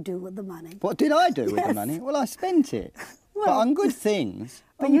money? did you do with the money? What did I do with the Yes. money? Well, I spent it. Well, but on good things.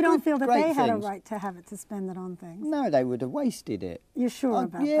 But on you don't good, feel that great they had a things. right to have it, to spend it on things? No, they would have wasted it. You're sure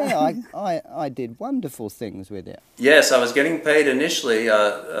about that? Yeah, I did wonderful things with it. Yes, I was getting paid initially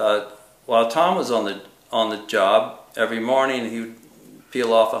while Tom was on the job. Every morning he would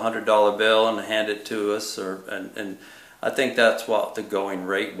peel off $100 bill and hand it to us, and I think that's what the going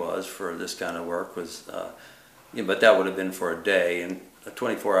rate was for this kind of work was. But that would have been for a day, and a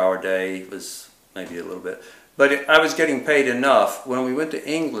 24-hour day was maybe a little bit. But I was getting paid enough. When we went to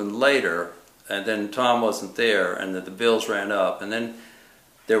England later, and then Tom wasn't there, and the bills ran up, and then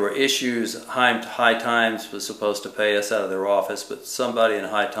there were issues. High Times was supposed to pay us out of their office, but somebody in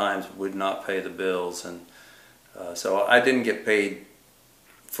High Times would not pay the bills, and so I didn't get paid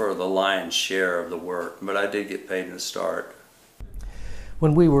for the lion's share of the work, but I did get paid in the start.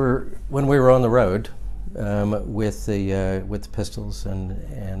 When we were on the road with the Pistols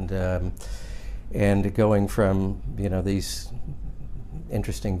and going from, you know, these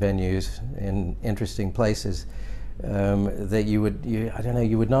interesting venues in interesting places that you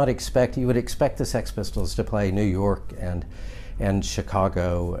would not expect. You would expect the Sex Pistols to play New York and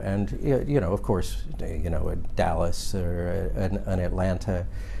Chicago and, you know, of course, you know, Dallas or an Atlanta,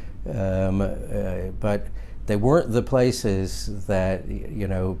 but they weren't the places that, you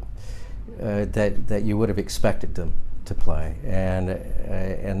know, that you would have expected them to play,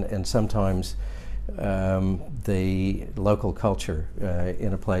 and sometimes the local culture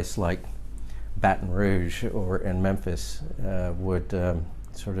in a place like Baton Rouge or in Memphis would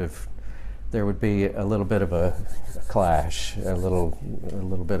sort of, there would be a little bit of a clash, a little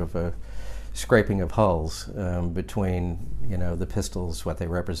bit of a scraping of hulls between, you know, the Pistols, what they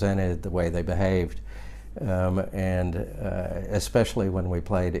represented, the way they behaved, and especially when we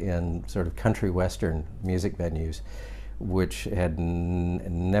played in sort of country western music venues, which had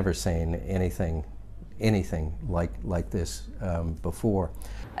never seen anything like this before.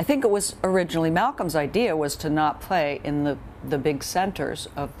 I think it was originally Malcolm's idea was to not play in the big centers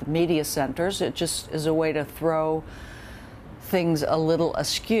of the media centers. It just is a way to throw things a little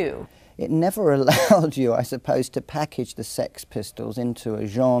askew. It never allowed you, I suppose, to package the Sex Pistols into a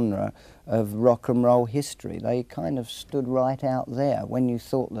genre of rock and roll history. They kind of stood right out there. When you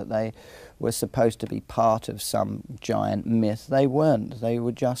thought that they were supposed to be part of some giant myth, they weren't. They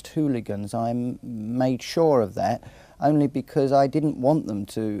were just hooligans. I made sure of that, only because I didn't want them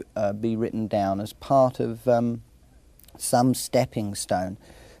to be written down as part of some stepping stone.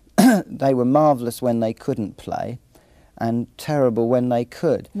 They were marvellous when they couldn't play, and terrible when they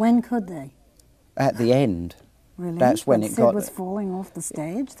could. When could they? At the end. Really? That's when it got. Was falling off the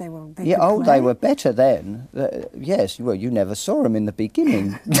stage. They were. Yeah. Oh, they were better then. Yes. Well, you never saw them in the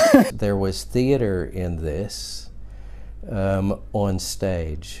beginning. There was theater in this on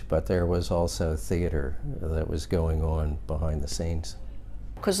stage, but there was also theater that was going on behind the scenes.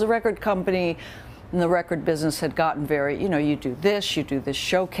 Because the record company and the record business had gotten very, you know, you do this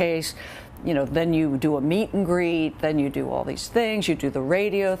showcase, you know, then you do a meet and greet, then you do all these things, you do the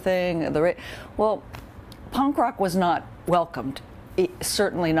radio thing. Well, punk rock was not welcomed,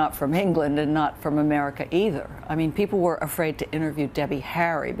 certainly not from England and not from America either. I mean, people were afraid to interview Debbie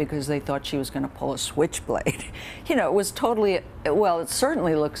Harry because they thought she was going to pull a switchblade. You know, it was totally, well, it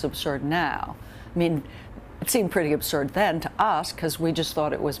certainly looks absurd now. I mean, it seemed pretty absurd then to us because we just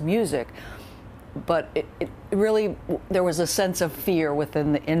thought it was music. But it really, there was a sense of fear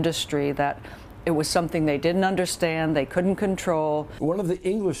within the industry that it was something they didn't understand, they couldn't control. One of the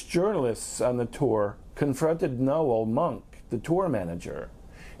English journalists on the tour confronted Noel Monk, the tour manager,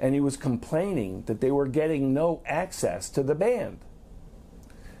 and he was complaining that they were getting no access to the band.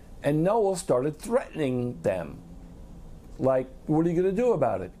 And Noel started threatening them, like, what are you going to do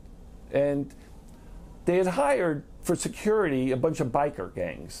about it? And they had hired for security a bunch of biker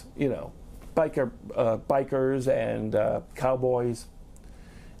gangs, you know, bikers and cowboys,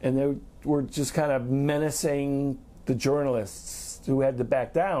 and they were just kind of menacing the journalists who had to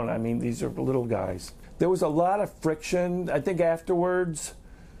back down. I mean, these are little guys. There was a lot of friction. I think afterwards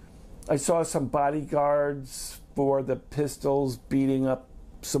I saw some bodyguards for the Pistols beating up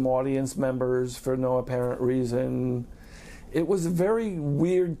some audience members for no apparent reason. It was a very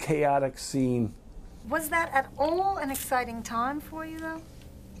weird, chaotic scene. Was that at all an exciting time for you, though?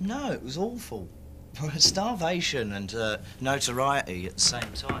 No, it was awful. Starvation and notoriety at the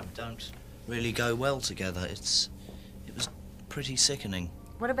same time don't really go well together. It was pretty sickening.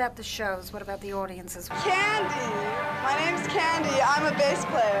 What about the shows? What about the audiences? Candy. My name's Candy. I'm a bass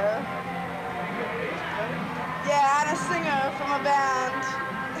player. Yeah, and a singer from a band.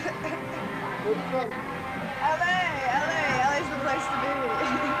 LA's the place to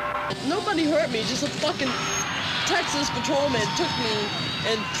be. Nobody hurt me, just a fucking Texas patrolman took me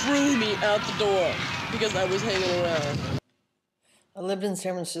and threw me out the door because I was hanging around. I lived in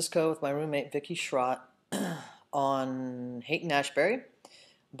San Francisco with my roommate Vicky Schrott on Haight and Ashbury,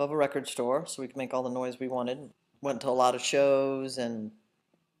 above a record store, so we could make all the noise we wanted. Went to a lot of shows, and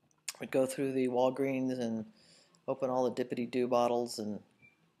we'd go through the Walgreens and open all the Dippity-Doo bottles and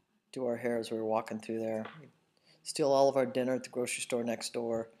do our hair as we were walking through there. We'd steal all of our dinner at the grocery store next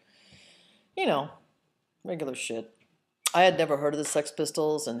door. You know, regular shit. I had never heard of the Sex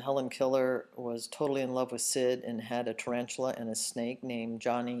Pistols, and Helen Keller was totally in love with Sid and had a tarantula and a snake named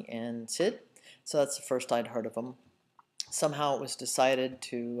Johnny and Sid. So that's the first I'd heard of them. Somehow it was decided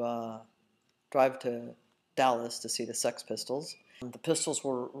to drive to Dallas to see the Sex Pistols. The Pistols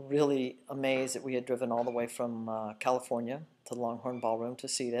were really amazed that we had driven all the way from California to the Longhorn Ballroom to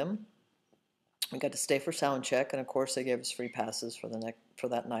see them. We got to stay for sound check, and of course they gave us free passes for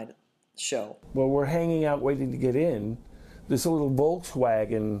that night show. Well, we're hanging out waiting to get in. This little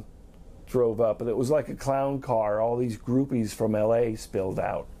Volkswagen drove up, and it was like a clown car. All these groupies from LA spilled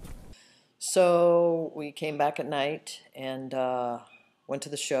out. So we came back at night and went to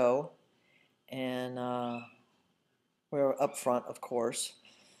the show, and we were up front, of course,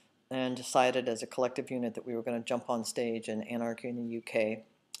 and decided as a collective unit that we were going to jump on stage in Anarchy in the UK.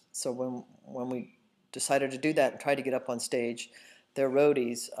 So when we decided to do that and tried to get up on stage, their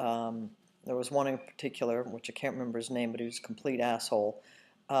roadies, there was one in particular, which I can't remember his name, but he was a complete asshole,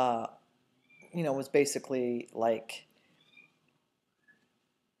 you know, was basically like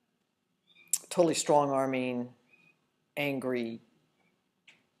totally strong-arming, angry,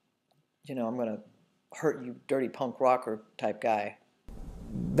 you know, I'm going to hurt you, dirty punk rocker type guy.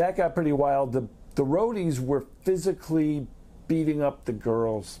 That got pretty wild. The roadies were physically beating up the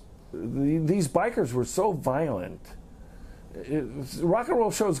girls. These bikers were so violent. Rock and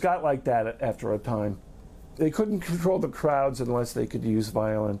roll shows got like that after a time. They couldn't control the crowds unless they could use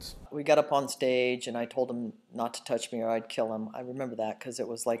violence. We got up on stage, and I told him not to touch me or I'd kill him. I remember that because it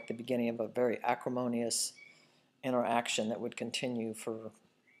was like the beginning of a very acrimonious interaction that would continue for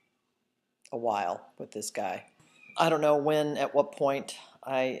a while with this guy. I don't know when, at what point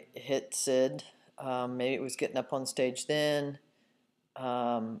I hit Sid. Maybe it was getting up on stage then.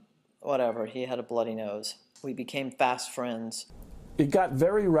 Whatever, he had a bloody nose. We became fast friends. It got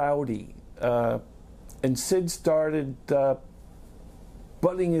very rowdy, and Sid started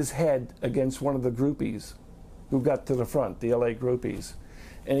butting his head against one of the groupies who got to the front, the LA groupies.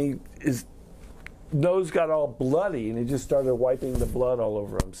 And his nose got all bloody, and he just started wiping the blood all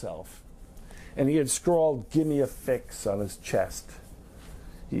over himself. And he had scrawled, "Give me a fix," on his chest.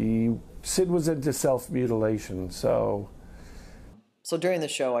 Sid was into self-mutilation, so... So during the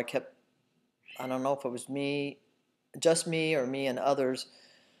show, I don't know if it was just me or me and others,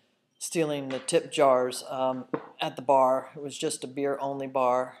 stealing the tip jars at the bar. It was just a beer-only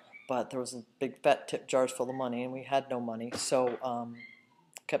bar, but there was a big fat tip jars full of money, and we had no money. So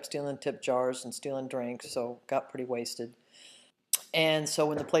kept stealing tip jars and stealing drinks, so got pretty wasted. And so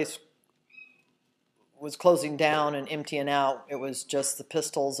when the place was closing down and emptying out, it was just the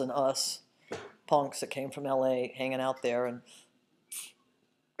Pistols and us punks that came from LA hanging out there, and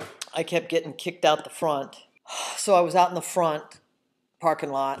I kept getting kicked out the front. So I was out in the front parking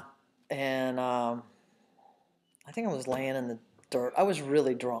lot, and I think I was laying in the dirt. I was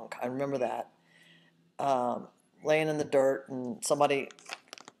really drunk. I remember that. Laying in the dirt, and somebody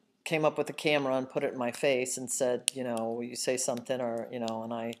came up with a camera and put it in my face and said, you know, will you say something, or, you know,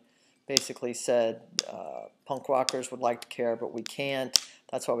 and I basically said punk rockers would like to care, but we can't.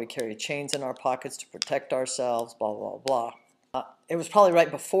 That's why we carry chains in our pockets to protect ourselves, blah, blah, blah. It was probably right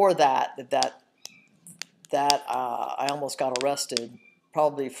before that I almost got arrested,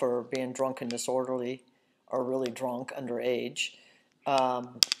 probably for being drunk and disorderly, or really drunk, underage.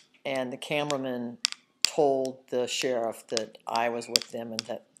 And the cameraman told the sheriff that I was with them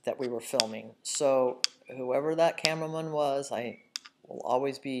and that we were filming. So whoever that cameraman was, I will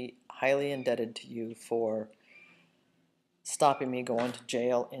always be highly indebted to you for stopping me going to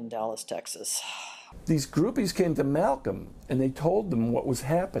jail in Dallas, Texas. These groupies came to Malcolm and they told them what was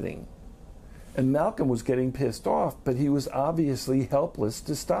happening. And Malcolm was getting pissed off, but he was obviously helpless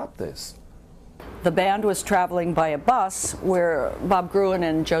to stop this. The band was traveling by a bus where Bob Gruen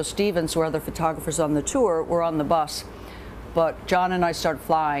and Joe Stevens, who are other photographers on the tour, were on the bus. But John and I started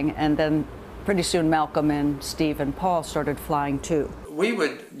flying, and then pretty soon Malcolm and Steve and Paul started flying too. We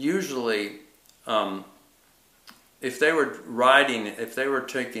would usually, if they were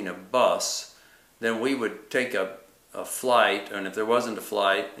taking a bus, then we would take a flight, and if there wasn't a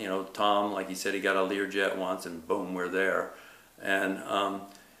flight, you know, Tom, like he said, he got a Learjet once, and boom, we're there. And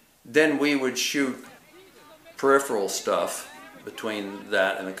then we would shoot peripheral stuff between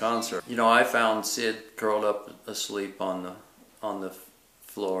that and the concert. You know, I found Sid curled up asleep on the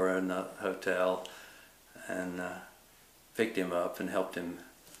floor in the hotel, and picked him up and helped him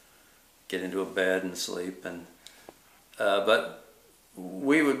get into a bed and sleep. And but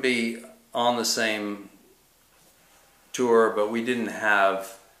we would be on the same tour, but we didn't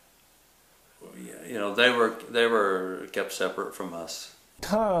have, you know, they were kept separate from us.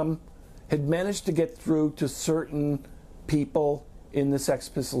 Tom had managed to get through to certain people in the Sex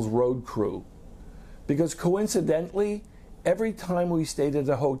Pistols road crew, because coincidentally, every time we stayed at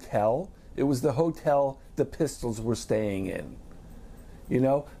a hotel, it was the hotel the Pistols were staying in. You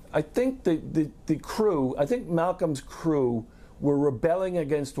know, I think the crew, I think Malcolm's crew were rebelling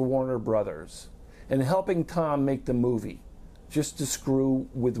against Warner Brothers and helping Tom make the movie, just to screw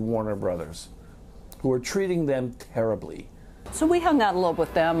with Warner Brothers, who were treating them terribly. So we hung out a little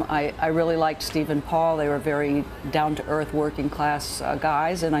with them. I really liked Steve and Paul. They were very down-to-earth, working-class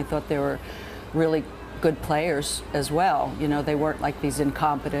guys, and I thought they were really good players as well. You know, they weren't like these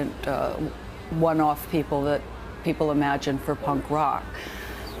incompetent one-off people that people imagine for punk rock.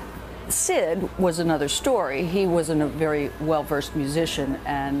 Sid was another story. He wasn't a very well-versed musician,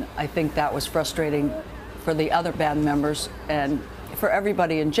 and I think that was frustrating for the other band members and for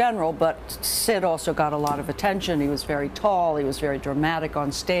everybody in general, but Sid also got a lot of attention. He was very tall, he was very dramatic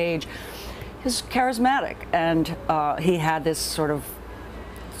on stage, he was charismatic, and he had this sort of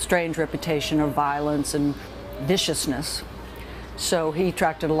strange reputation of violence and viciousness. So he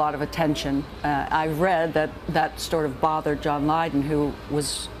attracted a lot of attention. I read that that sort of bothered John Lydon, who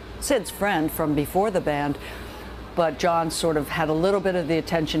was Sid's friend from before the band, but John sort of had a little bit of the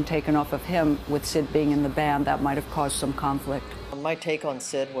attention taken off of him with Sid being in the band. That might have caused some conflict. My take on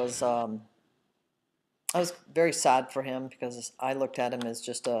Sid was, I was very sad for him because I looked at him as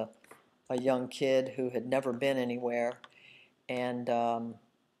just a young kid who had never been anywhere, and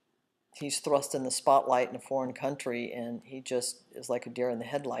he's thrust in the spotlight in a foreign country, and he just is like a deer in the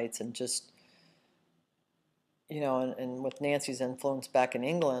headlights, and just, you know, and with Nancy's influence back in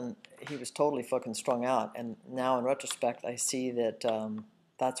England, he was totally fucking strung out. And now in retrospect, I see that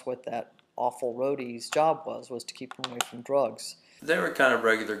that's what that awful roadie's job was to keep him away from drugs. They were kind of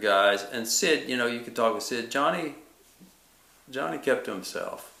regular guys, and Sid, you know, you could talk with Sid. Johnny kept to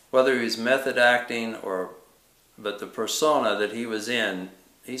himself. Whether he was method acting but the persona that he was in,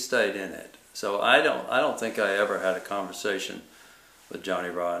 he stayed in it. So I don't think I ever had a conversation with Johnny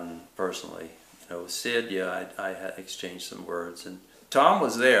Rotten personally. You know, Sid, yeah, I had exchanged some words, and Tom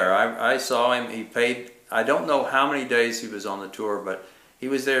was there. I saw him. He paid. I don't know how many days he was on the tour, but he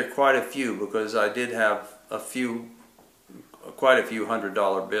was there quite a few, because I did have quite a few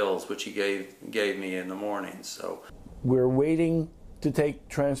 $100 bills, which he gave me in the morning. So we're waiting to take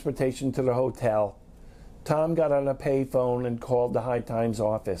transportation to the hotel. Tom got on a payphone and called the High Times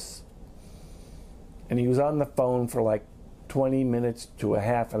office, and he was on the phone for like 20 minutes to a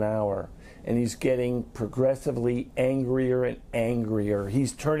half an hour, and he's getting progressively angrier and angrier.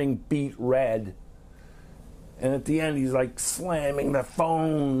 He's turning beet red, and at the end he's like slamming the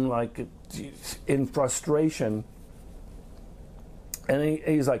phone like in frustration. And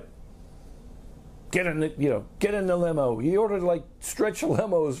he's like, get in the limo. He ordered like stretch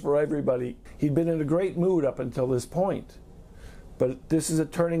limos for everybody. He'd been in a great mood up until this point, but this is a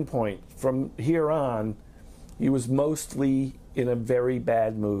turning point. From here on, he was mostly in a very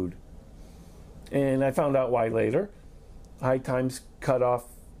bad mood. And I found out why later. High Times cut off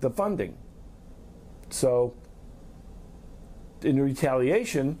the funding. So in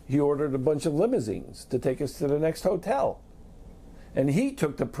retaliation, he ordered a bunch of limousines to take us to the next hotel. And he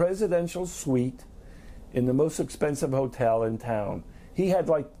took the presidential suite in the most expensive hotel in town. He had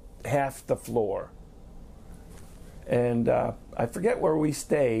like half the floor. And I forget where we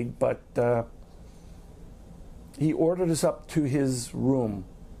stayed, but he ordered us up to his room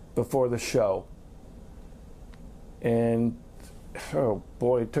before the show. And, oh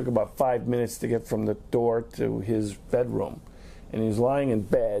boy, it took about 5 minutes to get from the door to his bedroom. And he was lying in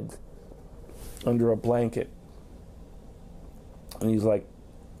bed under a blanket. And he's like,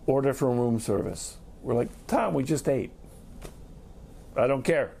 order from room service. We're like, Tom, we just ate. I don't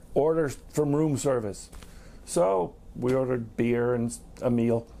care. Order from room service. So we ordered beer and a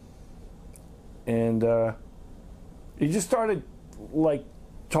meal. And he just started like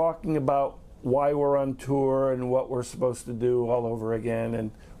talking about why we're on tour and what we're supposed to do all over again.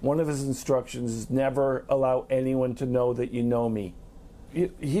 And one of his instructions is never allow anyone to know that you know me.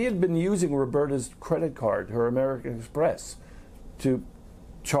 He had been using Roberta's credit card, her American Express, to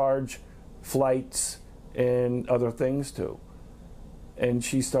charge flights and other things to. And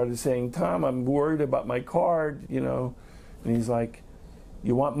she started saying, Tom, I'm worried about my card, you know. And he's like,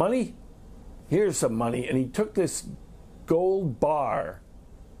 you want money? Here's some money. And he took this gold bar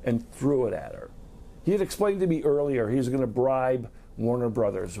and threw it at her. He had explained to me earlier he was going to bribe Warner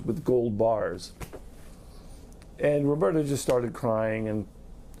Brothers with gold bars. And Roberta just started crying, and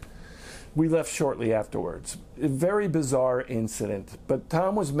we left shortly afterwards. A very bizarre incident, but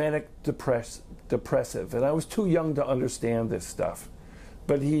Tom was manic depressive, and I was too young to understand this stuff.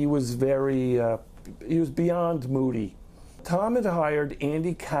 But he was he was beyond moody. Tom had hired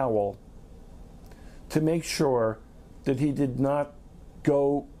Andy Cowell to make sure that he did not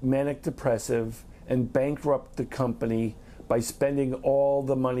go manic depressive and bankrupt the company by spending all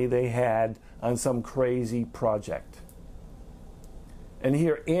the money they had on some crazy project. And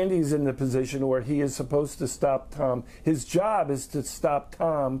here Andy's in the position where he is supposed to stop Tom. His job is to stop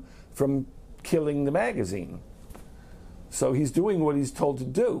Tom from killing the magazine. So he's doing what he's told to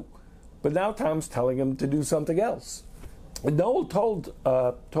do. But now Tom's telling him to do something else. And Noel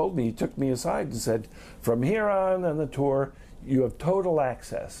told me, he took me aside and said, from here on the tour, you have total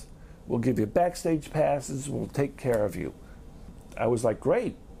access. We'll give you backstage passes. We'll take care of you. I was like,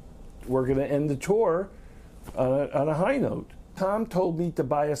 great. We're going to end the tour on a high note. Tom told me to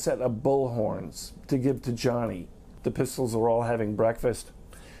buy a set of bullhorns to give to Johnny. The Pistols were all having breakfast,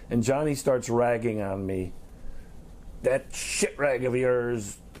 and Johnny starts ragging on me. That shit rag of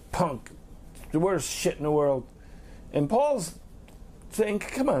yours, Punk, the worst shit in the world. And Paul's saying,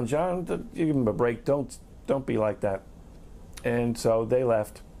 come on, John, you give him a break. Don't be like that. And so they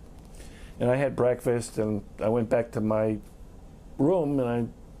left. And I had breakfast, and I went back to my room,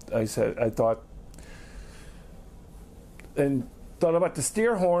 and I thought about the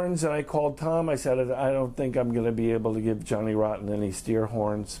steer horns, and I called Tom. I said, I don't think I'm going to be able to give Johnny Rotten any steer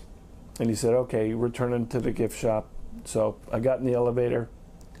horns. And he said, okay, return them to the gift shop. So I got in the elevator,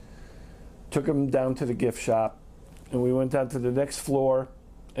 took him down to the gift shop, and we went down to the next floor,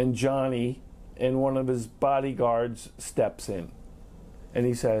 and Johnny and one of his bodyguards steps in. And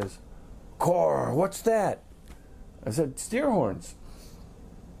he says, Cor, what's that? I said, steer horns.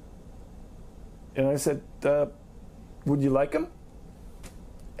 And I said, would you like them?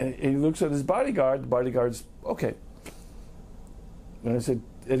 And he looks at his bodyguard. The bodyguard's, okay. And I said,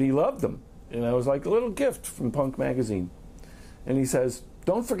 and he loved them. And I was like, a little gift from Punk magazine. And he says,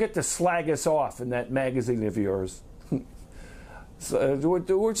 don't forget to slag us off in that magazine of yours. So,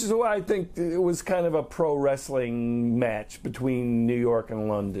 which is why I think it was kind of a pro wrestling match between New York and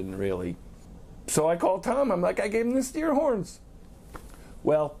London, really. So I called Tom. I'm like, I gave him the steer horns.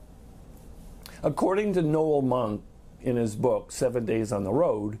 Well, according to Noel Monk in his book, 7 Days on the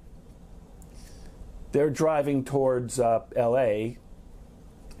Road, they're driving towards L.A.,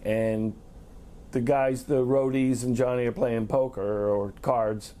 and the guys, the roadies and Johnny are playing poker or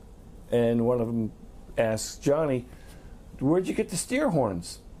cards, and one of them asks Johnny, where'd you get the steer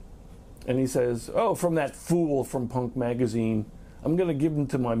horns? And he says, oh, from that fool from Punk magazine. I'm going to give them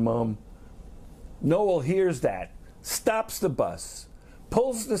to my mom. Noel hears that, stops the bus,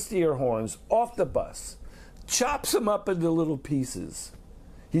 pulls the steer horns off the bus, chops them up into little pieces.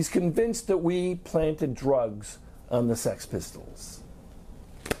 He's convinced that we planted drugs on the Sex Pistols.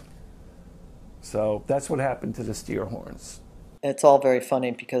 So that's what happened to the steer horns. It's all very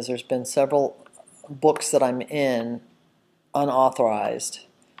funny because there's been several books that I'm in unauthorized.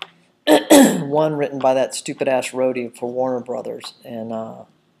 One written by that stupid ass roadie for Warner Brothers, and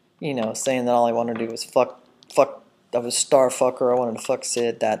you know, saying that all I want to do is fuck was star fucker. I wanted to fuck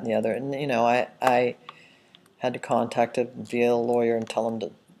Sid, that and the other. And, you know, I had to contact him via a lawyer and tell him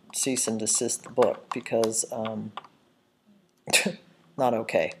to cease and desist the book because not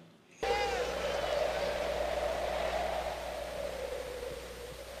okay.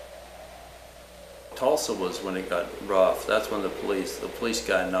 Tulsa was when it got rough. That's when the police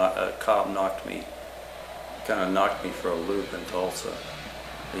guy, a cop knocked me for a loop in Tulsa.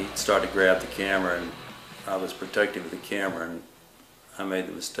 He started to grab the camera, and I was protective of the camera, and I made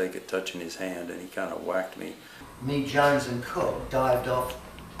the mistake of touching his hand, and he kind of whacked me. Me, Jones and Cook dived off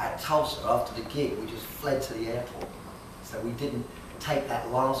at Tulsa after the gig. We just fled to the airport. So we didn't take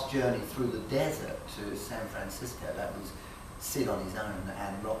that last journey through the desert to San Francisco. That was Sid on his own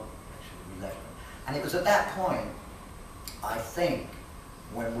and Rob. Actually, we left them. And it was at that point, I think,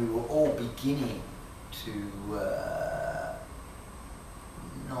 when we were all beginning to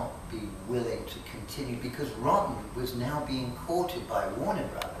not be willing to continue, because Rotten was now being courted by Warner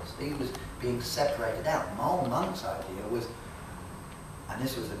Brothers. He was being separated out. Mole Monk's idea was, and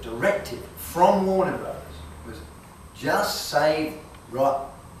this was a directive from Warner Brothers, was just save Rotten.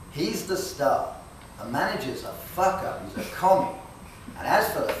 He's the star. The manager's a fuck-up, he's a commie. And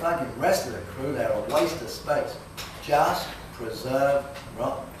as for the fucking rest of the crew, they're a waste of space. Just preserve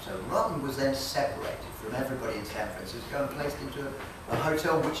Rotten. So Rotten was then separated from everybody in San Francisco and placed into a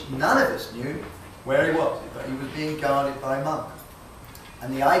hotel which none of us knew where he was, but he was being guarded by Monk.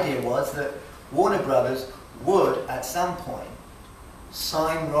 And the idea was that Warner Brothers would, at some point,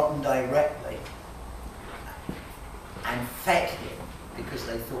 sign Rotten directly and fet him because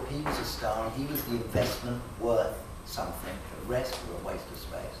they thought he was a star and he was the investment worth something. The rest were a waste of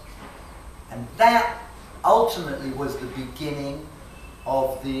space. And that ultimately was the beginning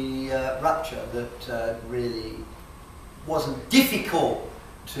of the rupture that really wasn't difficult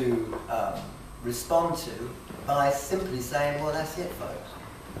to respond to by simply saying, well, that's it, folks.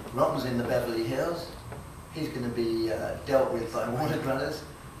 Rotten's in the Beverly Hills. He's going to be dealt with by Warner Brothers,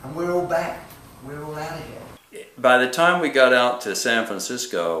 and we're all back. We're all out of here. By the time we got out to San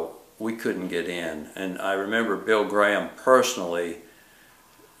Francisco, we couldn't get in. And I remember Bill Graham personally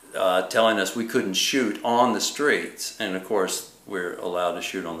telling us we couldn't shoot on the streets. And of course, we're allowed to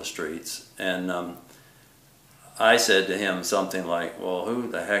shoot on the streets. And I said to him something like, well, who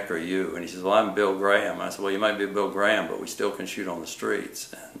the heck are you? And he says, well, I'm Bill Graham. I said, well, you might be Bill Graham, but we still can shoot on the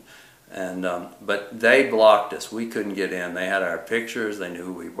streets. But they blocked us. We couldn't get in. They had our pictures. They knew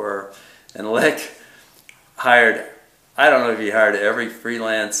who we were. And Lick hired, I don't know if he hired every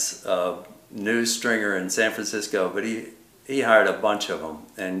freelance news stringer in San Francisco, but he hired a bunch of them.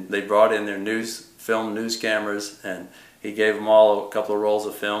 And they brought in their film news cameras, and he gave them all a couple of rolls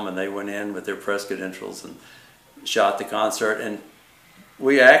of film, and they went in with their press credentials and shot the concert. And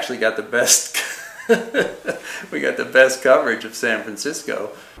we actually got the best we got the best coverage of San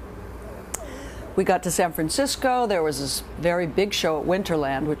Francisco. We got to San Francisco. There was this very big show at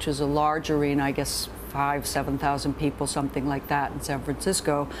Winterland, which is a large arena, I guess 7,000 people, something like that, in San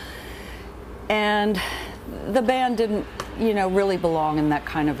Francisco. And the band didn't, really belong in that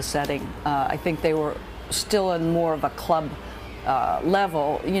kind of a setting. I think they were still in more of a club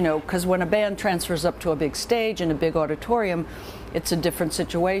level, because when a band transfers up to a big stage in a big auditorium, it's a different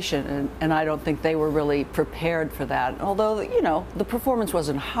situation, and I don't think they were really prepared for that. Although, the performance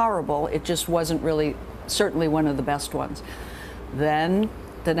wasn't horrible, it just wasn't really, certainly one of the best ones. Then,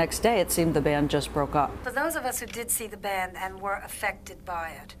 the next day, it seemed the band just broke up. For those of us who did see the band and were affected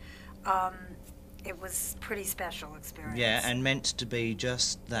by it, it was a pretty special experience. Yeah, and meant to be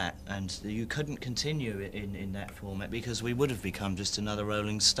just that, and you couldn't continue it in that format because we would have become just another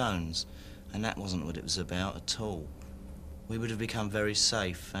Rolling Stones, and that wasn't what it was about at all. We would have become very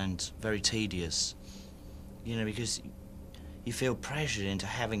safe and very tedious, because you feel pressured into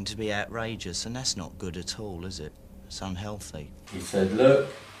having to be outrageous, and that's not good at all, is it? It's unhealthy. He said, look,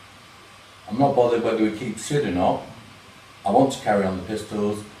 I'm not bothered whether we keep Sid or not. I want to carry on the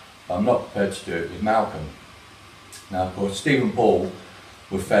Pistols, but I'm not prepared to do it with Malcolm. Now, of course, Steve and Paul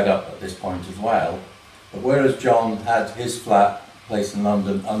were fed up at this point as well, but whereas John had his flat place in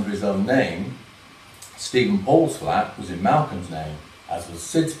London under his own name, Stephen Paul's flat was in Malcolm's name, as was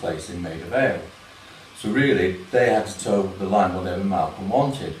Sid's place in Maida Vale. So really, they had to toe the line whatever Malcolm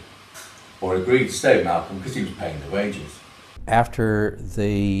wanted, or agreed to stay with Malcolm because he was paying the wages. After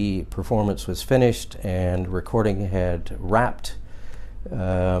the performance was finished and recording had wrapped,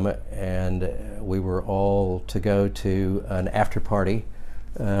 and we were all to go to an after party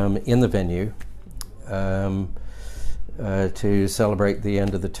in the venue to celebrate the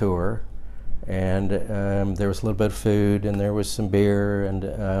end of the tour. And there was a little bit of food, and there was some beer,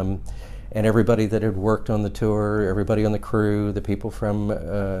 and and everybody that had worked on the tour, everybody on the crew, the people from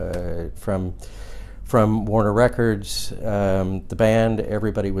Warner Records, the band,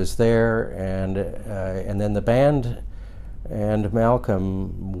 everybody was there, and then the band and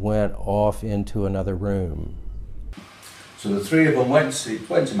Malcolm went off into another room. So the three of them went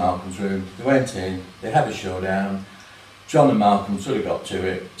to Malcolm's room, they went in, they had a showdown. John and Malcolm sort of got to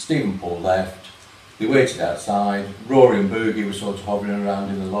it, Steve and Paul left, they waited outside, Rory and Boogie were sort of hovering around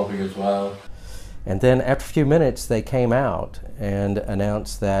in the lobby as well. And then after a few minutes they came out and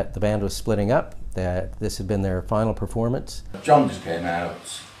announced that the band was splitting up, that this had been their final performance. John just came out,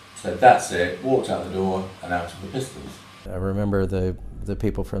 said that's it, walked out the door and out of the Pistols. I remember the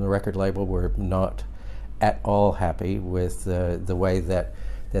people from the record label were not at all happy with the way that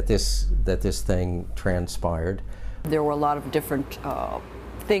this thing transpired. There were a lot of different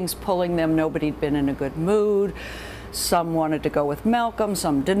things pulling them. Nobody'd been in a good mood. Some wanted to go with Malcolm,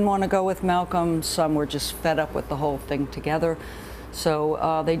 some didn't want to go with Malcolm, some were just fed up with the whole thing together.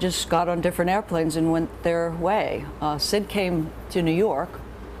 So they just got on different airplanes and went their way. Sid came to New York,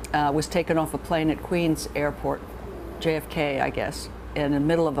 was taken off a plane at Queens Airport, JFK, I guess, in the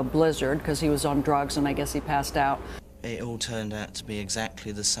middle of a blizzard because he was on drugs and I guess he passed out. It all turned out to be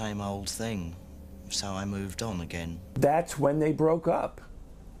exactly the same old thing, so I moved on again. That's when they broke up.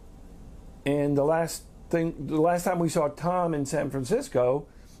 And the last time we saw Tom in San Francisco,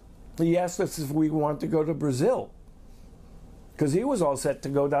 he asked us if we wanted to go to Brazil, because he was all set to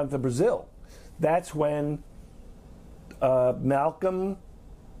go down to Brazil. That's when Malcolm,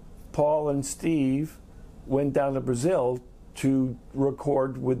 Paul, and Steve went down to Brazil to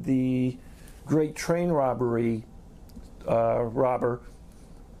record with the great train robber,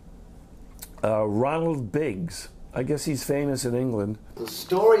 Ronald Biggs. I guess he's famous in England. The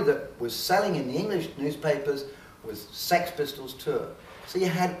story that was selling in the English newspapers was Sex Pistols tour. So you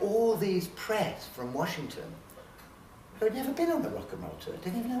had all these press from Washington who had never been on the rock and roll tour,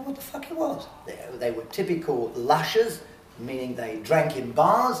 didn't even know what the fuck it was. They were typical lushers, meaning they drank in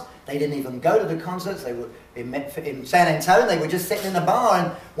bars, they didn't even go to the concerts, they were in San Antonio, they were just sitting in a bar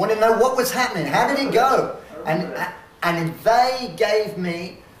and wanted to know what was happening, how did it go? And they gave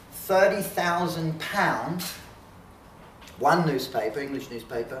me £30,000, one newspaper, English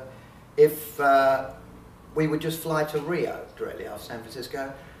newspaper, if we would just fly to Rio directly after San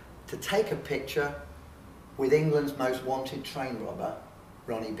Francisco to take a picture with England's most wanted train robber,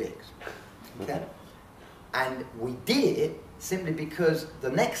 Ronnie Biggs. Okay? And we did it simply because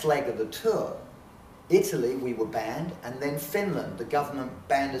the next leg of the tour, Italy, we were banned, and then Finland, the government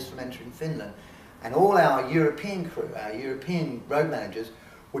banned us from entering Finland. And all our European crew, our European road managers,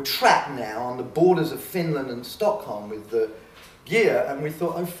 were trapped now on the borders of Finland and Stockholm with the gear, and we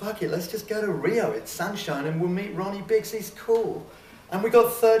thought, oh fuck it, let's just go to Rio, it's sunshine, and we'll meet Ronnie Biggs, he's cool. And we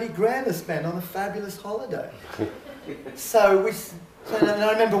got 30 grand to spend on a fabulous holiday. So and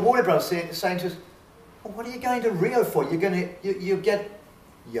I remember Warner Bros. saying to us, well, what are you going to Rio for? You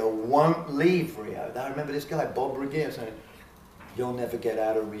won't leave Rio. I remember this guy, Bob Regier, saying, you'll never get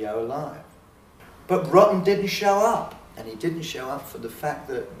out of Rio alive. But Rotten didn't show up. And he didn't show up for the fact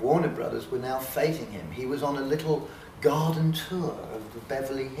that Warner Brothers were now facing him. He was on a little garden tour of the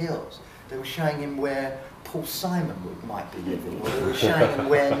Beverly Hills. They were showing him where Paul Simon might be living, or they were showing him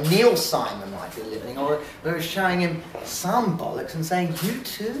where Neil Simon might be living, or they were showing him some bollocks and saying, you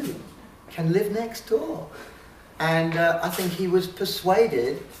too can live next door. And I think he was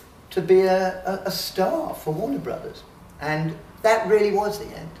persuaded to be a star for Warner Brothers. And that really was the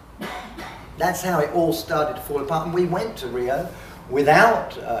end. That's how it all started to fall apart. And we went to Rio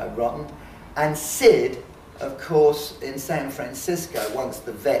without Rotten. And Sid, of course, in San Francisco, once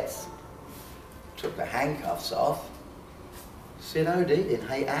the vets took the handcuffs off, Sid OD'd in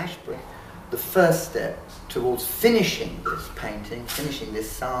Haight-Ashbury. The first step towards finishing this painting, finishing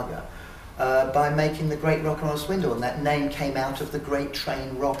this saga, by making the Great Rock and Roll Swindle. And that name came out of the Great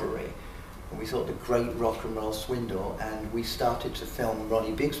Train Robbery. And we thought the Great Rock and Roll Swindle, and we started to film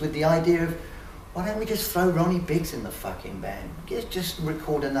Ronnie Biggs with the idea of, why don't we just throw Ronnie Biggs in the fucking band? Just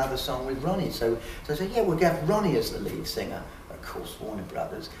record another song with Ronnie. So I said, yeah, we'll have Ronnie as the lead singer. Of course, Warner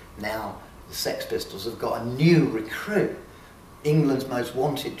Brothers. Now the Sex Pistols have got a new recruit. England's most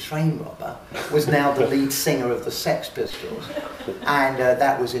wanted train robber was now the lead singer of the Sex Pistols. And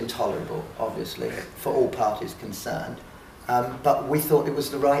that was intolerable, obviously, for all parties concerned. But we thought it was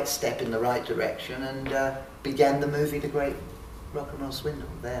the right step in the right direction, and began the movie The Great Rock and Roll Swindle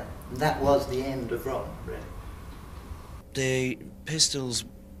there. And that was the end of Rock, really. The Pistols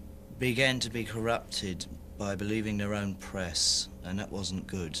began to be corrupted by believing their own press, and that wasn't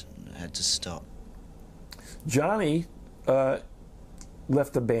good. It had to stop. Johnny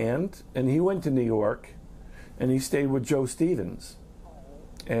left the band, and he went to New York, and he stayed with Joe Stevens.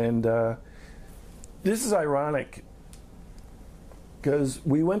 And this is ironic, because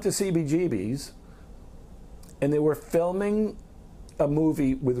we went to CBGB's, and they were filming a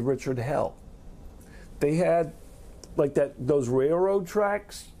movie with Richard Hell. They had like those railroad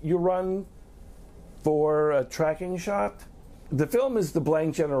tracks you run for a tracking shot. The film is The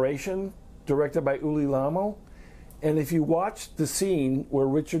Blank Generation, directed by Uli Lamo. And if you watch the scene where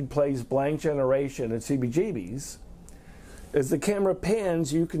Richard plays Blank Generation at CBGB's, as the camera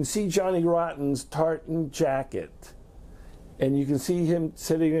pans, you can see Johnny Rotten's tartan jacket. And you can see him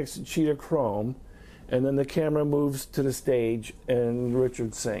sitting next to Cheetah Chrome. And then the camera moves to the stage and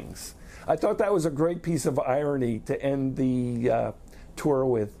Richard sings. I thought that was a great piece of irony to end the tour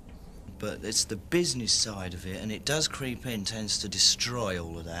with. But it's the business side of it, and it does creep in, tends to destroy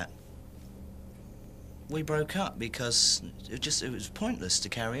all of that. We broke up because it was pointless to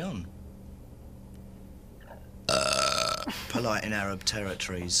carry on. Polite in Arab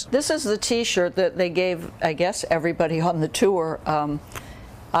territories. This is the T-shirt that they gave, I guess, everybody on the tour.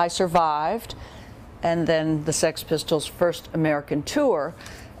 I Survived, and then the Sex Pistols' first American tour.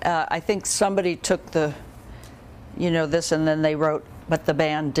 I think somebody took the, this, and then they wrote, but the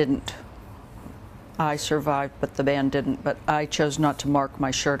band didn't. I survived, but the band didn't. But I chose not to mark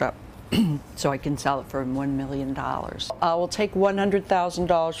my shirt up so I can sell it for $1 million. I will take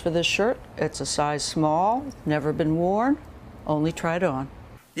 $100,000 for this shirt. It's a size small, never been worn, only tried on.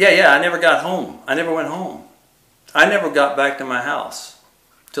 Yeah, I never got home. I never went home. I never got back to my house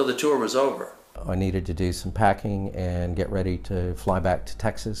till the tour was over. I needed to do some packing and get ready to fly back to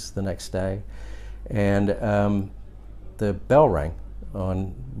Texas the next day. And the bell rang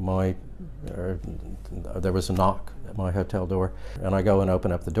on my, there was a knock at my hotel door. And I go and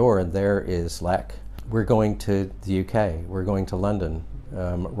open up the door, and there is Lech. We're going to the UK. We're going to London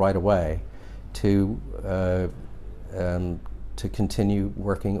right away to continue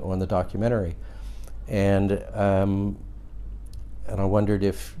working on the documentary. And I wondered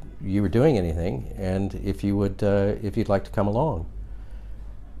if you were doing anything, and if you would, if you'd like to come along.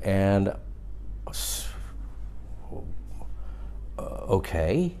 And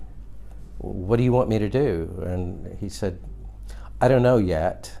okay, what do you want me to do? And he said, I don't know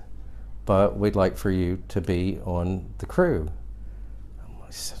yet, but we'd like for you to be on the crew.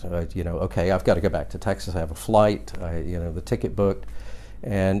 I said, okay, I've got to go back to Texas. I have a flight, the ticket booked.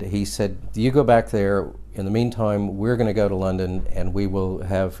 And he said, you go back there. In the meantime, we're going to go to London, and we will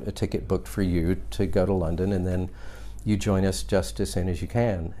have a ticket booked for you to go to London, and then you join us just as soon as you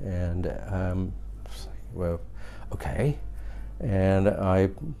can. And well, okay. And I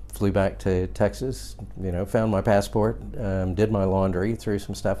flew back to Texas, found my passport, did my laundry, threw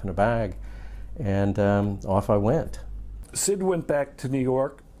some stuff in a bag, and off I went. Sid went back to New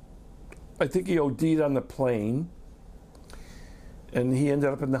York. I think he OD'd on the plane. And he ended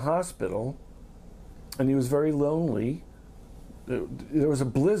up in the hospital, and he was very lonely. There was a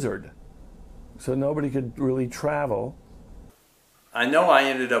blizzard, so nobody could really travel. I know I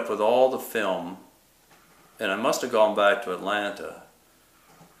ended up with all the film, and I must have gone back to Atlanta,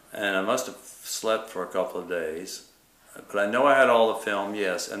 and I must have slept for a couple of days. But I know I had all the film,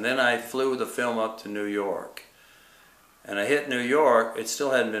 yes. And then I flew the film up to New York. And I hit New York, it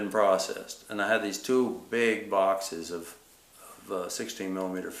still hadn't been processed. And I had these two big boxes of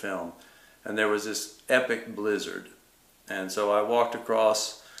 16mm film, and there was this epic blizzard, and so I walked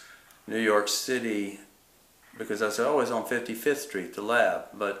across New York City, because I said, oh, it's on 55th Street, the lab,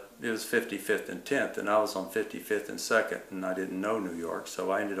 but it was 55th and 10th, and I was on 55th and 2nd, and I didn't know New York,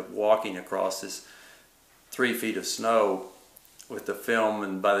 so I ended up walking across this 3 feet of snow with the film,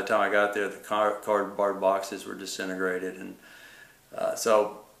 and by the time I got there, the cardboard boxes were disintegrated, and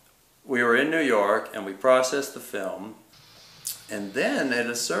so we were in New York, and we processed the film. And then at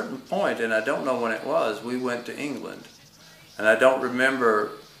a certain point, and I don't know when it was, we went to England. And I don't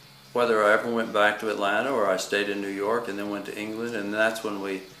remember whether I ever went back to Atlanta or I stayed in New York and then went to England. And that's when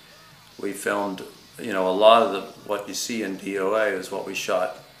we filmed, a lot of what you see in D.O.A. is what we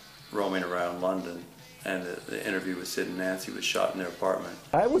shot roaming around London. And the interview with Sid and Nancy was shot in their apartment.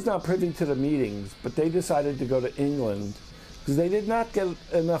 I was not privy to the meetings, but they decided to go to England because they did not get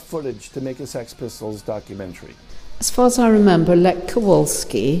enough footage to make a Sex Pistols documentary. As far as I remember, Lech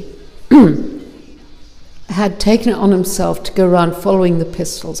Kowalski had taken it on himself to go around following the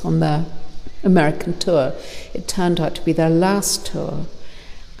Pistols on their American tour. It turned out to be their last tour,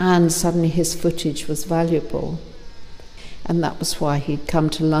 and suddenly his footage was valuable. And that was why he'd come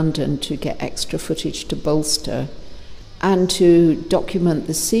to London to get extra footage to bolster and to document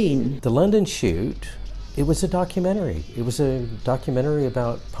the scene. The London shoot It was a documentary. It was a documentary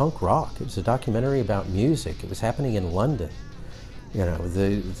about punk rock. It was a documentary about music. It was happening in London, you know,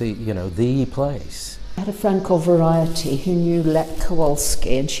 the place. I had a friend called Variety who knew Lech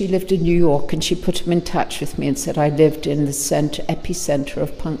Kowalski, and she lived in New York, and she put him in touch with me and said I lived in the epicenter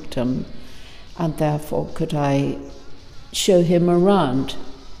of punkdom, and therefore could I show him around.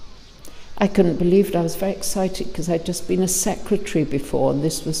 I couldn't believe it. I was very excited because I'd just been a secretary before, and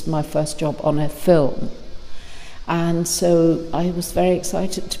this was my first job on a film. And so I was very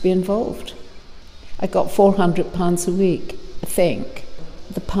excited to be involved. I got £400 a week, I think.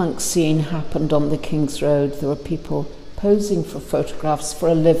 The punk scene happened on the King's Road. There were people posing for photographs for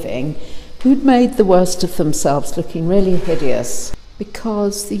a living who'd made the worst of themselves, looking really hideous.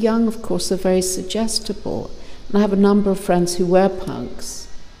 Because the young, of course, are very suggestible. And I have a number of friends who were punks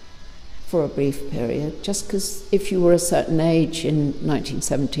for a brief period, just because if you were a certain age in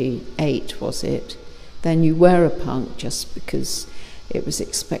 1978, was it, then you were a punk just because it was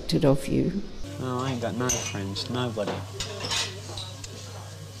expected of you. No, I ain't got no friends, nobody.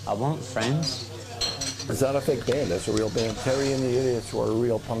 I want friends. It's not a fake band, that's a real band. Terry and the Idiots were a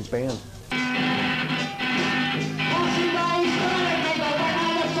real punk band.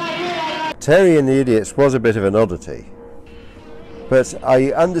 Terry and the Idiots was a bit of an oddity, but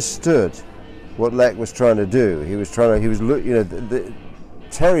I understood what Lech was trying to do.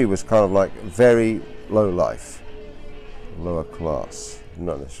 Terry was kind of like very low life, lower class,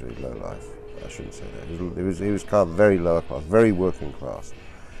 not necessarily low life. I shouldn't say that. He was kind of very lower class, very working class.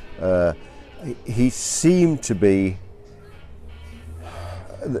 He seemed to be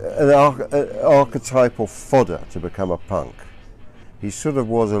an archetypal fodder to become a punk. He sort of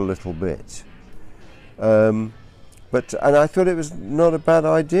was a little bit. And I thought it was not a bad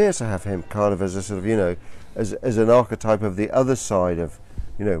idea to have him kind of as a sort of, you know, as an archetype of the other side of,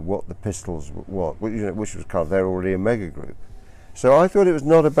 you know, what the Pistols was, which was kind of, they're already a mega group. So I thought it was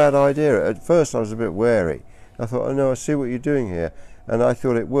not a bad idea. At first I was a bit wary. I thought, oh no, I see what you're doing here. And I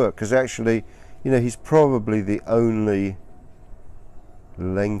thought it worked, because actually, you know, he's probably the only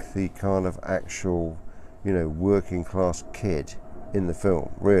lengthy kind of actual, you know, working class kid in the film,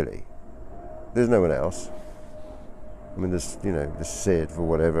 really. There's no one else. I mean, there's, you know, the Sid for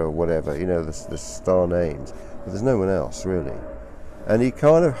whatever, you know, the star names, but there's no one else, really. And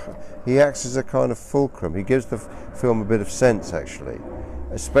he acts as a kind of fulcrum. He gives the film a bit of sense, actually,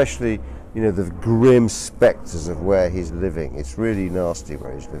 especially, you know, the grim spectres of where he's living. It's really nasty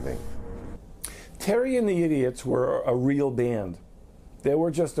where he's living. Terry and the Idiots were a real band. They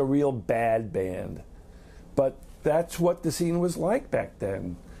were just a real bad band. But that's what the scene was like back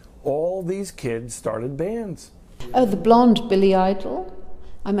then. All these kids started bands. Oh, the blonde Billy Idol?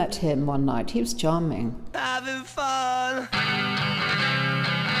 I met him one night. He was charming. Having fun.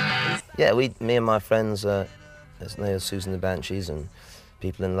 Yeah, me and my friends, as they are Susan the Banshees and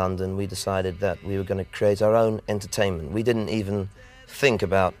people in London, we decided that we were going to create our own entertainment. We didn't even think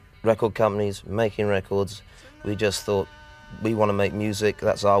about record companies, making records. We just thought, we want to make music,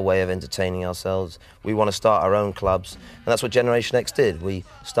 that's our way of entertaining ourselves. We want to start our own clubs, and that's what Generation X did. We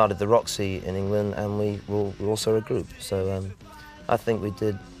started the Roxy in England, and we were also a group. So I think we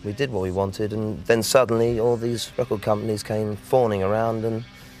did what we wanted, and then suddenly all these record companies came fawning around, and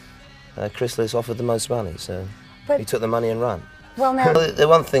Chrysalis offered the most money, so he took the money and ran. Well, now The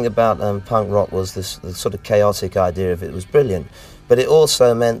one thing about punk rock was the sort of chaotic idea of it was brilliant, but it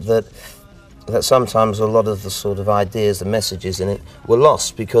also meant that sometimes a lot of the sort of ideas, the messages in it, were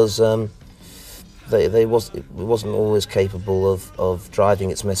lost because it wasn't always capable of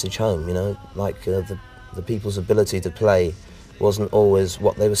driving its message home, you know, like the people's ability to play wasn't always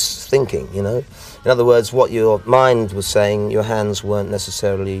what they were thinking, you know. In other words, what your mind was saying, your hands weren't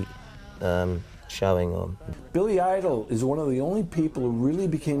necessarily showing on. Billy Idol is one of the only people who really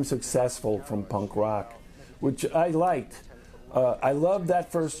became successful from punk rock, which I liked. I love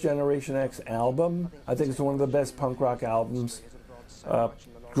that first Generation X album. I think it's one of the best punk rock albums.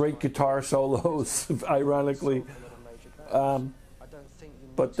 Great guitar solos, ironically.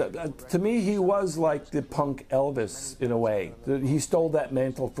 But to me, he was like the punk Elvis in a way. He stole that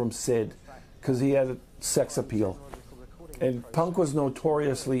mantle from Sid because he had a sex appeal. And punk was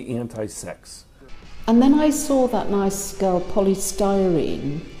notoriously anti-sex. And then I saw that nice girl,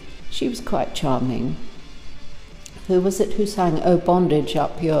 Polystyrene. She was quite charming. Who was it who sang "Oh Bondage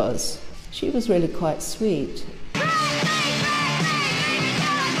Up Yours"? She was really quite sweet.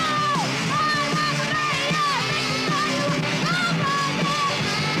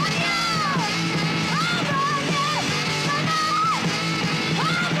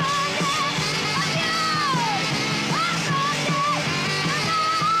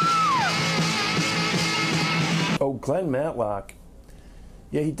 Glenn Matlock,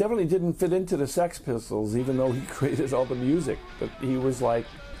 yeah, he definitely didn't fit into the Sex Pistols, even though he created all the music. But he was like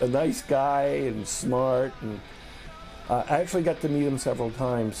a nice guy and smart. And I actually got to meet him several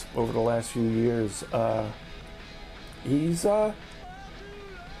times over the last few years. He has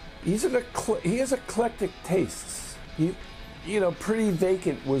eclectic tastes. You know, Pretty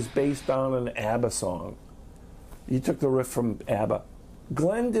Vacant was based on an ABBA song. He took the riff from ABBA.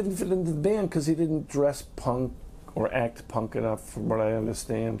 Glenn didn't fit into the band because he didn't dress punk or act punk enough, from what I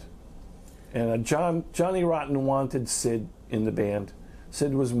understand. And Johnny Rotten wanted Sid in the band.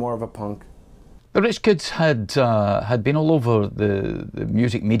 Sid was more of a punk. The Rich Kids had been all over the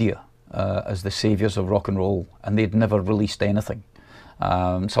music media as the saviours of rock and roll, and they'd never released anything.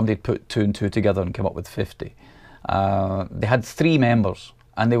 Somebody had put 2 and 2 together and come up with 50. They had 3 members,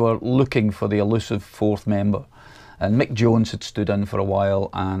 and they were looking for the elusive 4th member. And Mick Jones had stood in for a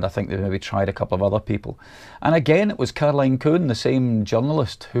while, and I think they maybe tried a couple of other people. And again, it was Caroline Coon, the same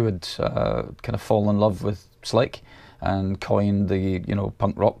journalist who had kind of fallen in love with Slick and coined the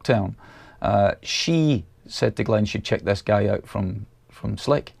punk rock term. She said to Glenn she'd check this guy out from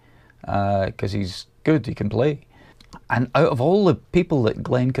Slick because he's good, he can play. And out of all the people that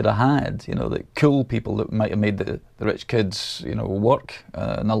Glenn could have had, the cool people that might have made the Rich Kids, work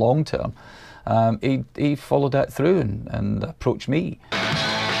in the long term, he followed that through and approached me.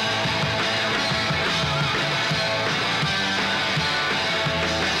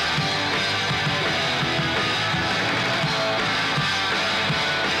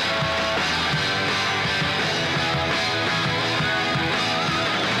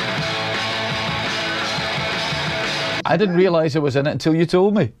 I didn't realise I was in it until you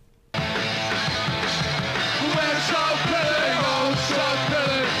told me.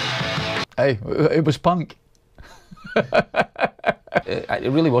 Hey, it was punk.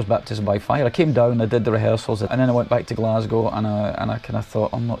 It really was baptism by fire. I came down, I did the rehearsals, and then I went back to Glasgow, and I kind of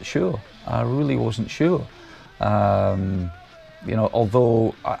thought, I'm not sure. I really wasn't sure.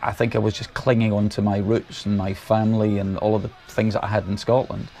 Although I think I was just clinging on to my roots and my family and all of the things that I had in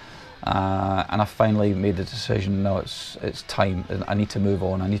Scotland. And I finally made the decision, no, it's time. I need to move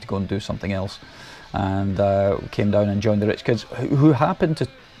on. I need to go and do something else. And came down and joined the Rich Kids, who happened to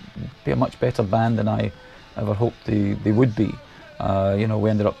be a much better band than I ever hoped they would be. We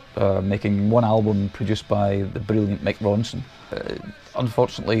ended up making one album produced by the brilliant Mick Ronson.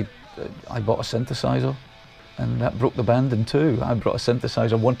 Unfortunately, I bought a synthesizer, and that broke the band in 2. I brought a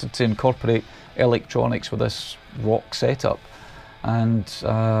synthesizer, wanted to incorporate electronics with this rock setup, and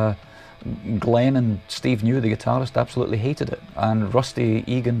Glenn and Steve New, the guitarist, absolutely hated it, and Rusty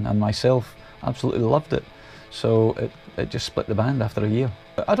Egan and myself absolutely loved it. So it just split the band after a year.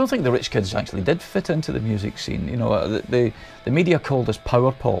 I don't think the Rich Kids actually did fit into the music scene. The media called us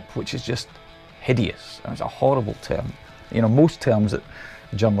power pop, which is just hideous. It's a horrible term. Most terms that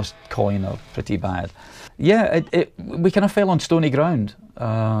journalists coin are pretty bad. Yeah, we kind of fell on stony ground.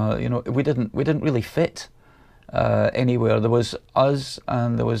 We didn't really fit anywhere. There was us,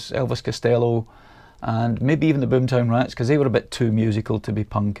 and there was Elvis Costello, and maybe even the Boomtown Rats, because they were a bit too musical to be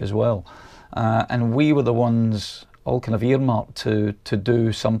punk as well. And we were the ones all kind of earmarked to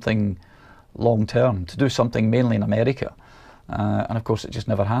do something long term, to do something mainly in America. And of course it just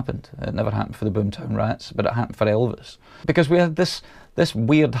never happened. It never happened for the Boomtown Rats, but it happened for Elvis. Because we had this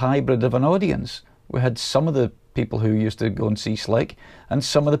weird hybrid of an audience. We had some of the people who used to go and see Slick, and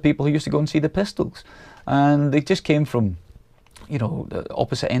some of the people who used to go and see the Pistols. And they just came from, the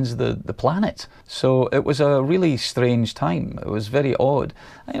opposite ends of the planet. So it was a really strange time. It was very odd.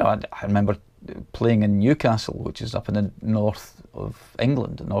 I remember playing in Newcastle, which is up in the north of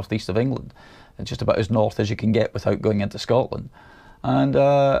England, northeast of England, and just about as north as you can get without going into Scotland. And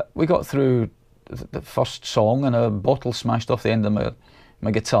we got through the first song, and a bottle smashed off the end of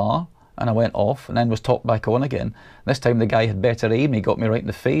my guitar, and I went off, and then was topped back on again. This time the guy had better aim. He got me right in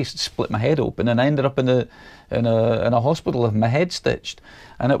the face, split my head open, and I ended up in a hospital with my head stitched.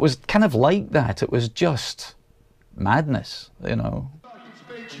 And it was kind of like that. It was just madness, And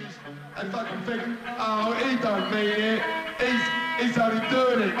fucking think, oh, he don't mean it. He's only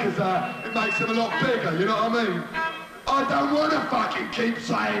doing it because it makes him a lot bigger, you know what I mean? I don't want to fucking keep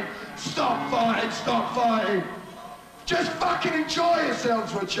saying, stop fighting. Just fucking enjoy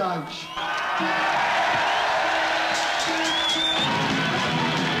yourselves for a change.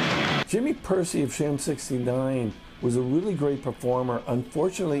 Jimmy Percy of Sham 69 was a really great performer.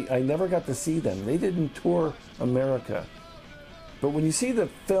 Unfortunately, I never got to see them. They didn't tour America. But when you see the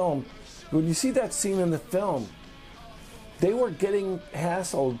film, when you see that scene in the film, they were getting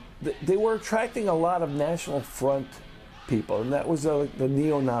hassled. They were attracting a lot of National Front people, and that was the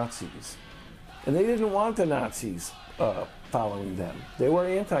neo-Nazis. And they didn't want the Nazis following them. They were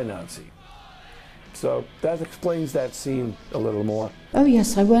anti-Nazi. So that explains that scene a little more. Oh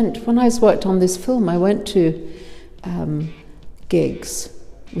yes, I went, when I worked on this film, I went to gigs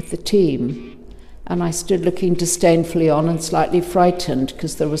with the team, and I stood looking disdainfully on and slightly frightened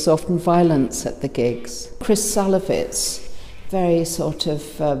because there was often violence at the gigs. Chris Salovitz, very sort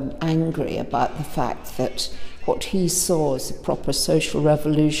of angry about the fact that what he saw as a proper social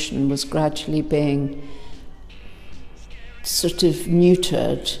revolution was gradually being sort of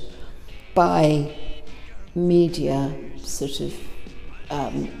neutered by media sort of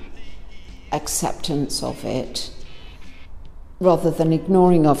acceptance of it rather than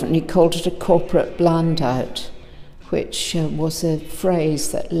ignoring of it, and he called it a corporate bland-out, which was a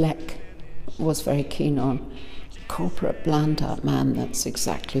phrase that Lech was very keen on. Corporate bland-out, man, that's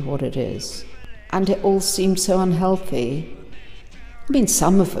exactly what it is. And it all seemed so unhealthy. I mean,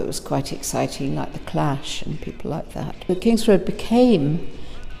 some of it was quite exciting, like The Clash and people like that. But King's Road became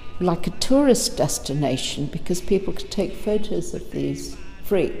like a tourist destination because people could take photos of these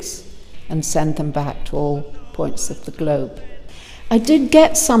freaks and send them back to all points of the globe. I did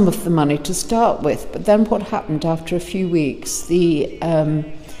get some of the money to start with, but then what happened after a few weeks, the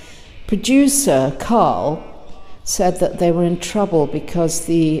producer, Carl, said that they were in trouble because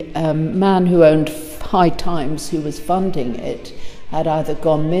the man who owned High Times, who was funding it, had either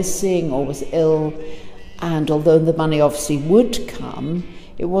gone missing or was ill, and although the money obviously would come,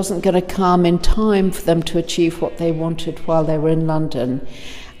 it wasn't going to come in time for them to achieve what they wanted while they were in London.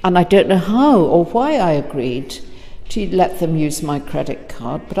 And I don't know how or why I agreed to let them use my credit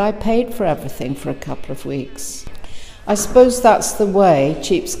card, but I paid for everything for a couple of weeks. I suppose that's the way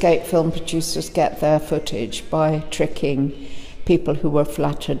cheapskate film producers get their footage, by tricking people who were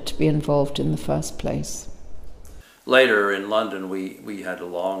flattered to be involved in the first place. Later in London, we had a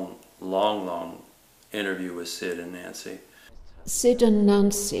long interview with Sid and Nancy. Sid and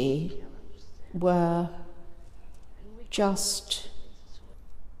Nancy were just,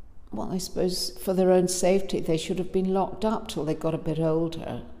 well, I suppose for their own safety, they should have been locked up till they got a bit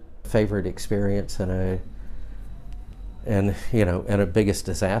older. Favorite experience and a biggest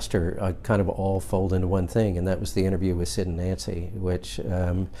disaster kind of all fold into one thing, and that was the interview with Sid and Nancy, which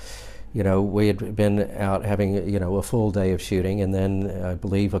we had been out having a full day of shooting, and then I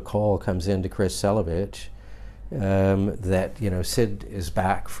believe a call comes in to Chris Salovitz that Sid is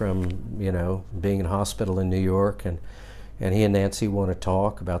back from being in hospital in New York, and he and Nancy want to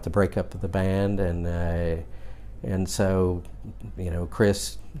talk about the breakup of the band, and so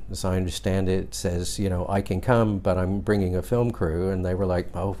Chris, as I understand it, says I can come, but I'm bringing a film crew, and they were like,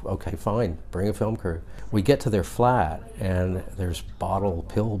 oh, okay, fine, bring a film crew. We get to their flat, and there's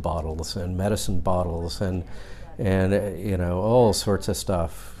pill bottles and medicine bottles and all sorts of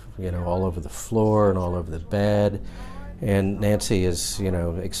stuff, all over the floor and all over the bed. And Nancy is,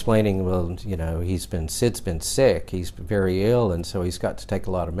 explaining, well, Sid's been sick, he's very ill, and so he's got to take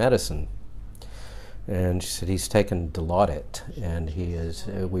a lot of medicine. And she said he's taken D.O.A, and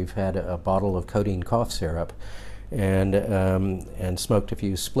we've had a bottle of codeine cough syrup, and smoked a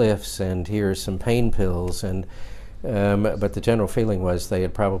few spliffs, and here's some pain pills, and but the general feeling was they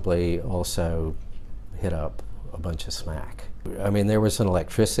had probably also hit up a bunch of smack. I mean, there was an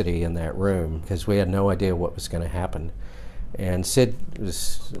electricity in that room because we had no idea what was going to happen, and Sid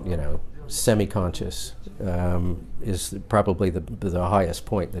was, semi-conscious. Is probably the highest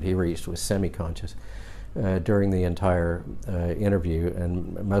point that he reached, was semi-conscious during the entire interview,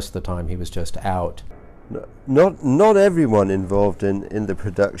 and most of the time he was just out. Not everyone involved in the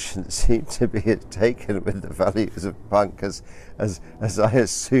production seemed to be taken with the values of punk as I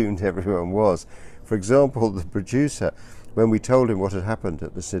assumed everyone was. For example, the producer, when we told him what had happened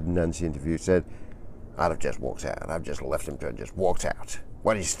at the Sid and Nancy interview, said, "I'd have just walked out. I've just left him to and just walked out.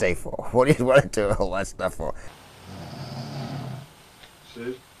 What do you stay for? What do you want to do all that stuff for?"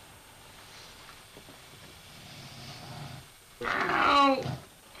 Sid? Ow!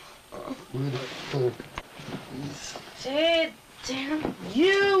 Sid, damn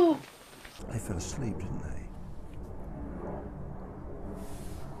you! They fell asleep, didn't they?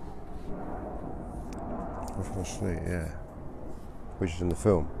 They fell asleep, yeah. Which is in the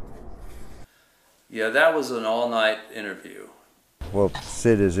film. Yeah, that was an all-night interview. Well,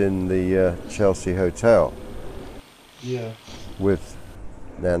 Sid is in the Chelsea hotel. Yeah. With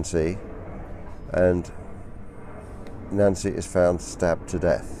Nancy, and Nancy is found stabbed to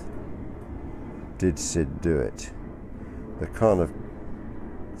death. Did Sid do it? The kind of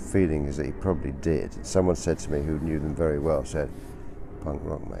feeling is that he probably did. Someone said to me, who knew them very well, said, "Punk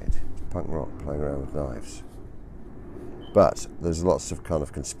rock, mate. It's punk rock, playing around with knives." But there's lots of kind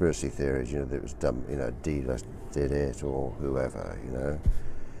of conspiracy theories, that it was dumb, D.O.A. did it or whoever,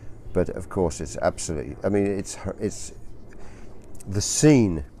 But of course, it's absolutely. I mean, it's the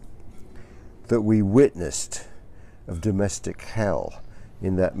scene that we witnessed of domestic hell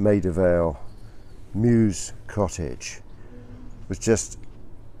in that Maida Vale Mews cottage was just.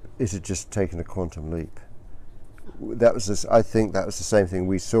 It had just taken a quantum leap. That was this. I think that was the same thing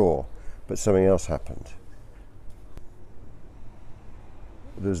we saw, but something else happened.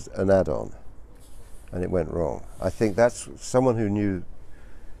 There's an add-on, and it went wrong. I think that's someone who knew,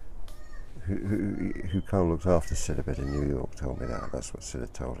 who kind of looked after Sid a bit in New York told me that. That's what Sid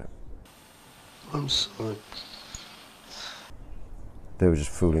had told him. I'm sorry. They were just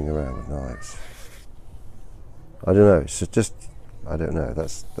fooling around with knives. I don't know. It's just, I don't know.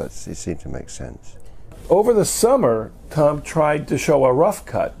 That's it seemed to make sense. Over the summer, Tom tried to show a rough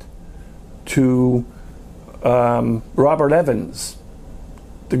cut to Robert Evans,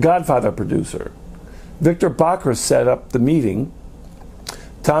 the Godfather producer. Victor Bacchus set up the meeting.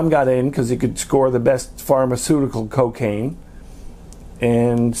 Tom got in because he could score the best pharmaceutical cocaine,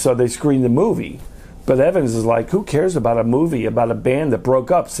 and so they screened the movie. But Evans is like, who cares about a movie about a band that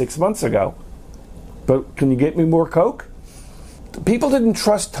broke up 6 months ago? But can you get me more coke? People didn't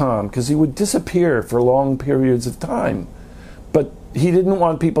trust Tom because he would disappear for long periods of time. But he didn't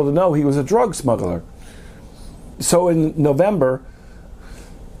want people to know he was a drug smuggler. So in November,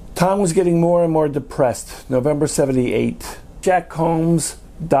 Tom was getting more and more depressed. November 78. Jack Combs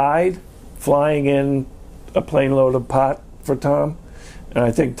died flying in a plane load of pot for Tom. And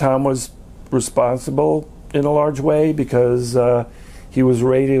I think Tom was responsible in a large way because he was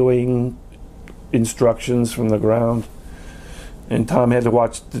radioing instructions from the ground. And Tom had to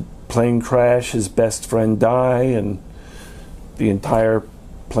watch the plane crash, his best friend die, and the entire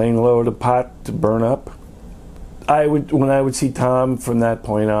plane load of pot to burn up. When I would see Tom from that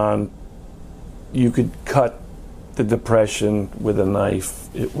point on, you could cut the depression with a knife.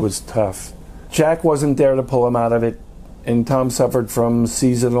 It was tough. Jack wasn't there to pull him out of it, and Tom suffered from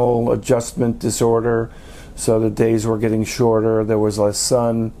seasonal adjustment disorder, so the days were getting shorter. There was less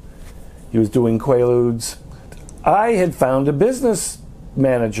sun. He was doing Quaaludes. I had found a business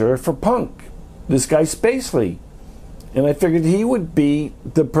manager for punk, this guy Spacely, and I figured he would be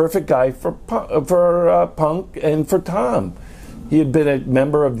the perfect guy for punk and for Tom. He had been a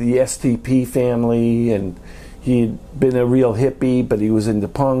member of the STP family, and he had been a real hippie, but he was into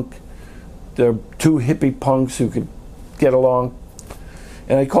punk. There were two hippie punks who could get along.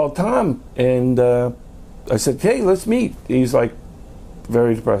 And I called Tom, and I said, hey, let's meet. He's like,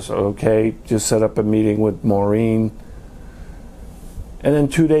 very depressed. Okay, just set up a meeting with Maureen. And then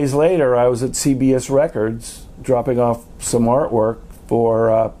 2 days later, I was at CBS Records dropping off some artwork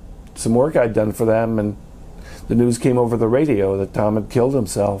for some work I'd done for them, and the news came over the radio that Tom had killed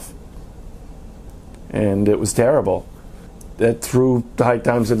himself. And it was terrible. That threw the High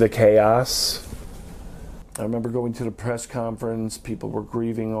Times into chaos. I remember going to the press conference. People were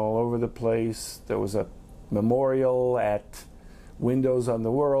grieving all over the place. There was a memorial at Windows on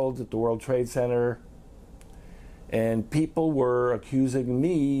the World at the World Trade Center, and people were accusing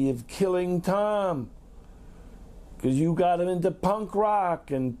me of killing Tom because you got him into punk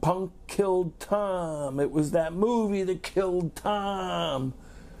rock and punk killed Tom. It was that movie that killed Tom.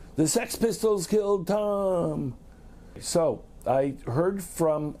 The Sex Pistols killed Tom. So I heard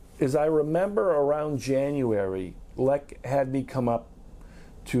from, as I remember, around January, Lec had me come up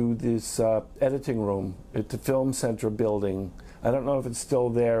to this editing room at the Film Center building. I don't know if it's still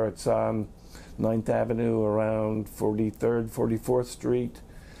there. It's on 9th Avenue around 43rd, 44th Street.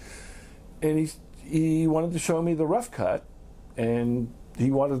 And he wanted to show me the rough cut, and he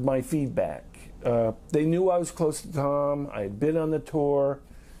wanted my feedback. They knew I was close to Tom. I had been on the tour.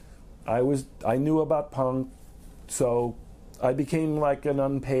 I knew about punk, so I became like an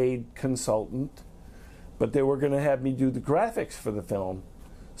unpaid consultant, but they were going to have me do the graphics for the film,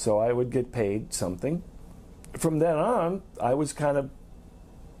 so I would get paid something. From then on, I was kind of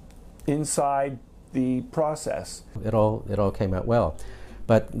inside the process. It all came out well.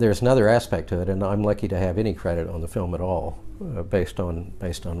 But there's another aspect to it, and I'm lucky to have any credit on the film at all, based on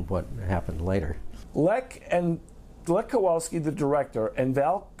what happened later. Lec Kowalski, the director, and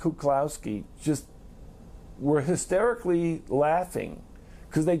Val Kuklowski just were hysterically laughing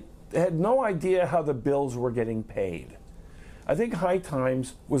because they had no idea how the bills were getting paid. I think High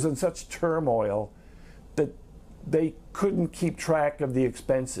Times was in such turmoil that they couldn't keep track of the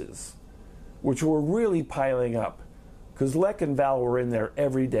expenses, which were really piling up because Lek and Val were in there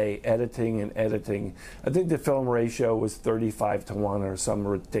every day editing and editing. I think the film ratio was 35-1 or some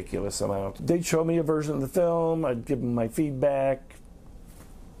ridiculous amount. They'd show me a version of the film, I'd give them my feedback.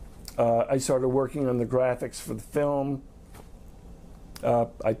 I started working on the graphics for the film.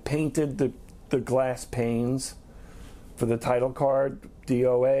 I painted the glass panes for the title card,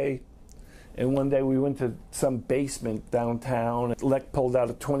 D.O.A. And one day we went to some basement downtown. Lek pulled out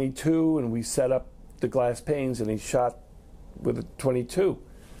a .22 and we set up the glass panes and he shot with a .22.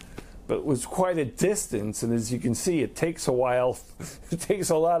 But it was quite a distance, and as you can see, it takes a while. It takes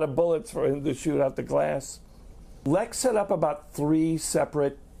a lot of bullets for him to shoot out the glass. Lek set up about 3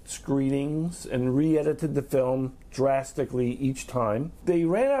 separate screenings and re-edited the film drastically each time. They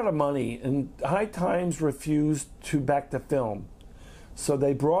ran out of money and High Times refused to back the film. So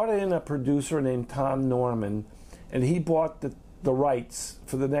they brought in a producer named Tom Norman, and he bought the rights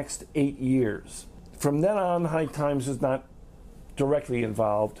for the next 8 years. From then on, High Times was not directly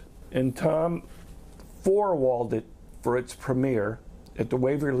involved, and Tom forewalled it for its premiere at the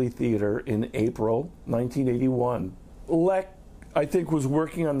Waverly Theater in April 1981. Lek, I think, was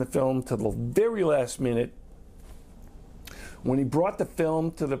working on the film to the very last minute. When he brought the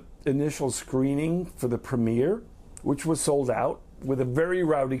film to the initial screening for the premiere, which was sold out with a very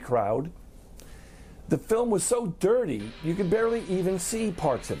rowdy crowd, the film was so dirty you could barely even see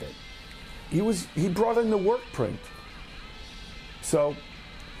parts of it. He brought in the work print. So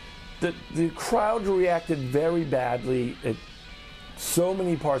the crowd reacted very badly at so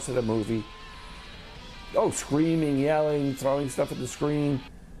many parts of the movie. Oh, screaming, yelling, throwing stuff at the screen.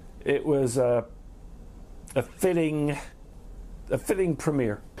 It was a fitting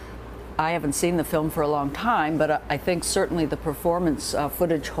premiere. I haven't seen the film for a long time, but I think certainly the performance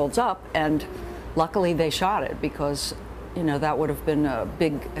footage holds up, and luckily they shot it, because, you know, that would have been a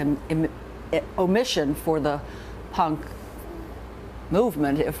big omission for the punk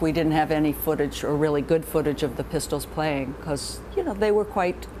movement if we didn't have any footage, or really good footage, of the Pistols playing, because, you know, they were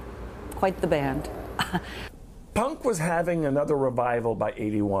quite the band. Punk was having another revival by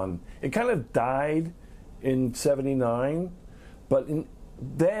 81. It kind of died in 79, but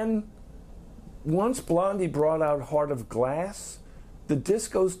then once Blondie brought out Heart of Glass, the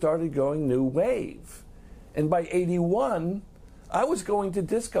disco started going new wave. And by 81, I was going to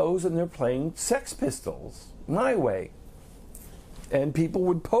discos and they're playing Sex Pistols, My Way. And people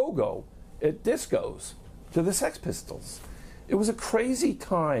would pogo at discos to the Sex Pistols. It was a crazy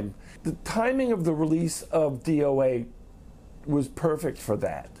time. The timing of the release of D.O.A. was perfect for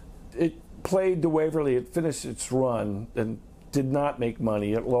that. It played the Waverly, it finished its run and did not make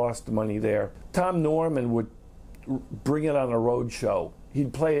money. It lost money there. Tom Norman would bring it on a road show.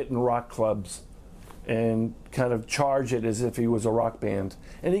 He'd play it in rock clubs and kind of charge it as if he was a rock band.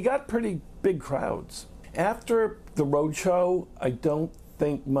 And he got pretty big crowds. After the road show, I don't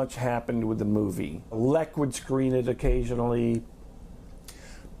think much happened with the movie. Lek would screen it occasionally,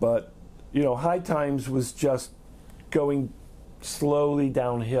 but, you know, High Times was just going slowly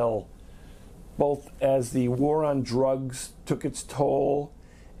downhill, both as the war on drugs took its toll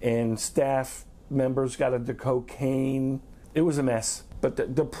and staff members got into cocaine. It was a mess.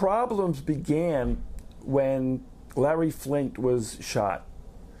 But the problems began when Larry Flynt was shot,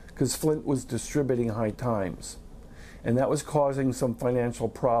 because Flynt was distributing High Times, and that was causing some financial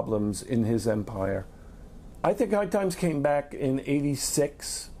problems in his empire. I think High Times came back in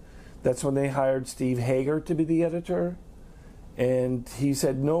 86. That's when they hired Steve Hager to be the editor, and he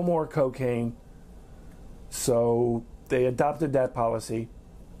said no more cocaine. So they adopted that policy,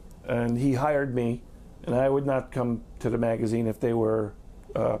 and he hired me, and I would not come to the magazine if they were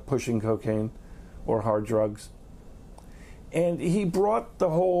pushing cocaine or hard drugs. And he brought the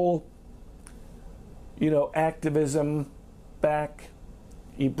whole, you know, activism back.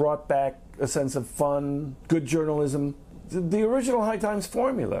 He brought back a sense of fun, good journalism, the original High Times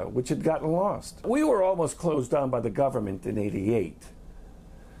formula, which had gotten lost. We were almost closed down by the government in 88.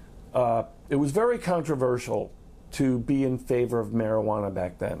 It was very controversial to be in favor of marijuana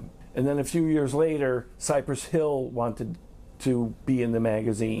back then. And then a few years later, Cypress Hill wanted to be in the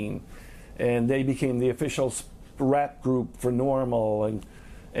magazine, and they became the official rap group for Normal, and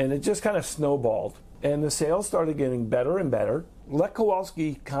it just kind of snowballed. And the sales started getting better and better. Lek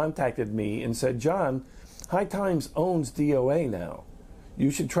Kowalski contacted me and said, John, High Times owns D.O.A. now. You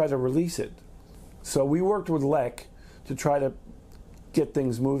should try to release it. So we worked with Lek to try to get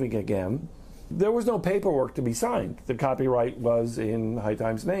things moving again. There was no paperwork to be signed. The copyright was in High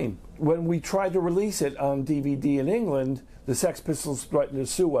Times' name. When we tried to release it on DVD in England, the Sex Pistols threatened to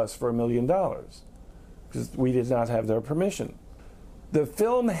sue us for $1 million because we did not have their permission. The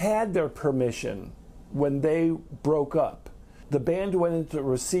film had their permission when they broke up, the band went into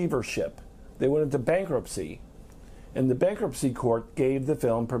receivership. They went into bankruptcy. And the bankruptcy court gave the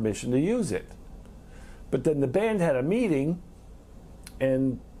film permission to use it. But then the band had a meeting,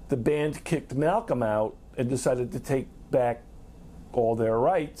 and the band kicked Malcolm out and decided to take back all their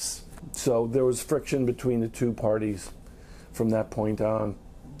rights. So there was friction between the two parties from that point on.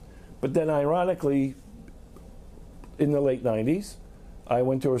 But then ironically, in the late 90s, I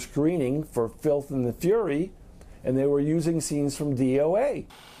went to a screening for Filth and the Fury, and they were using scenes from D.O.A.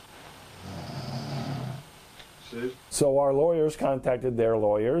 So our lawyers contacted their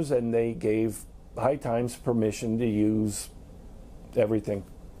lawyers, and they gave High Times permission to use everything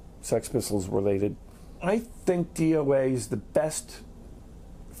Sex Pistols related. I think D.O.A. is the best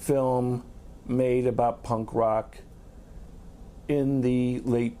film made about punk rock in the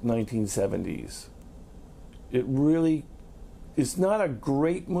late 1970s. It really, it's not a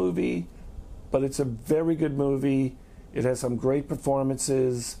great movie, but it's a very good movie. It has some great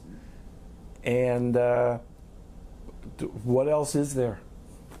performances, and what else is there,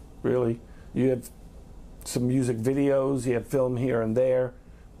 really? You have some music videos, you have film here and there,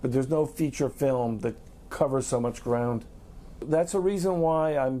 but there's no feature film that covers so much ground. That's a reason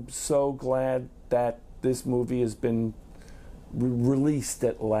why I'm so glad that this movie has been released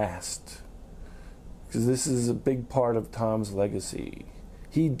at last, because this is a big part of Tom's legacy.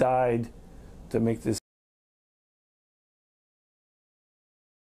 He died to make this.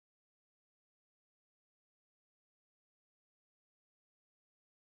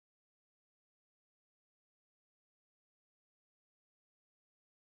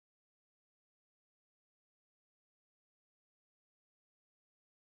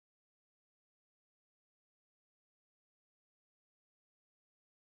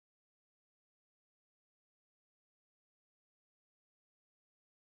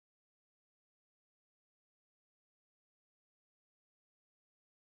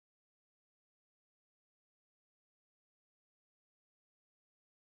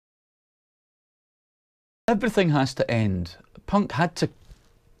 Everything has to end. Punk had to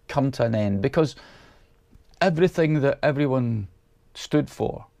come to an end, because everything that everyone stood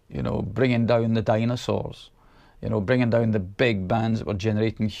for, you know, bringing down the dinosaurs, you know, bringing down the big bands that were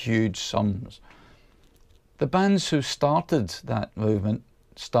generating huge sums. The bands who started that movement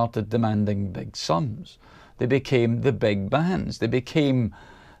started demanding big sums. They became the big bands. They became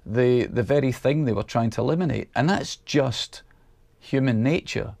the very thing they were trying to eliminate. And that's just human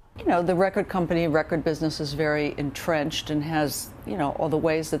nature. You know, the record company, record business is very entrenched and has, you know, all the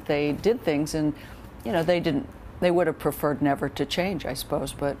ways that they did things, and, you know, they would have preferred never to change, I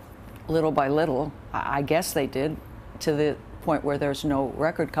suppose, but little by little, I guess they did, to the point where there's no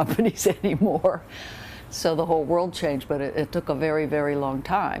record companies anymore. So the whole world changed, but it took a very, very long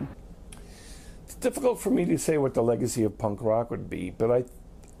time. It's difficult for me to say what the legacy of punk rock would be, but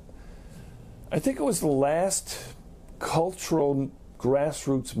I think it was the last cultural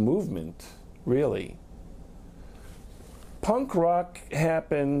grassroots movement, really. Punk rock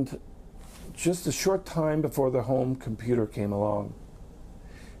happened just a short time before the home computer came along.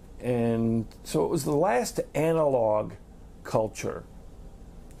 And so it was the last analog culture.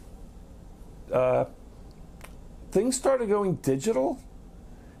 Things started going digital,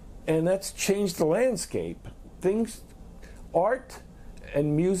 and that's changed the landscape. Art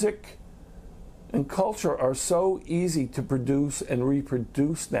and music and culture are so easy to produce and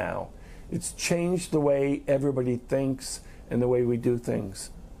reproduce now. It's changed the way everybody thinks and the way we do things.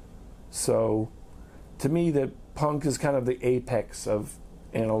 So, to me, the punk is kind of the apex of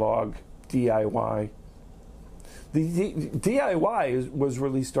analog DIY. The DIY was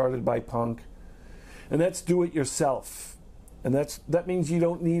really started by punk, and that's do it yourself. And that means you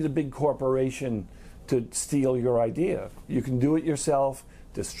don't need a big corporation to steal your idea. You can do it yourself,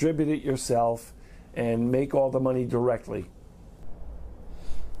 distribute it yourself, and make all the money directly.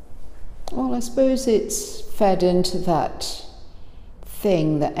 Well, I suppose it's fed into that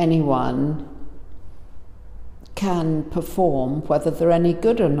thing that anyone can perform, whether they're any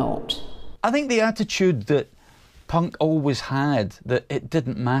good or not. I think the attitude that punk always had, that it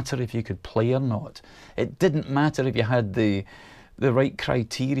didn't matter if you could play or not. It didn't matter if you had the right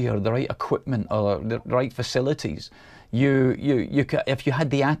criteria or the right equipment or the right facilities. If you had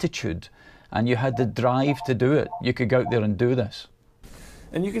the attitude and you had the drive to do it, you could go out there and do this.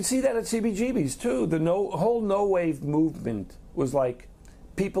 And you can see that at CBGB's too. The whole no-wave movement was like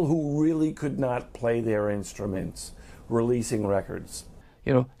people who really could not play their instruments releasing records.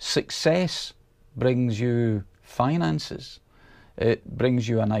 You know, success brings you finances. It brings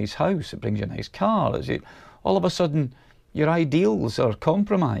you a nice house. It brings you a nice car. All of a sudden, your ideals are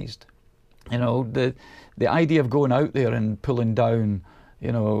compromised. You know, the idea of going out there and pulling down,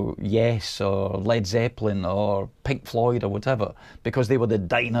 you know, Yes or Led Zeppelin or Pink Floyd or whatever, because they were the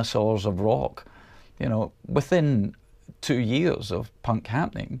dinosaurs of rock. You know, within 2 years of punk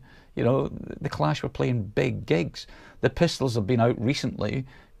happening, you know, the Clash were playing big gigs. The Pistols have been out recently,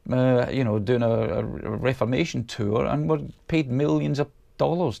 you know, doing a Reformation tour, and were paid millions of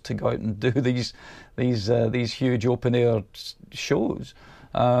dollars to go out and do these huge open air shows.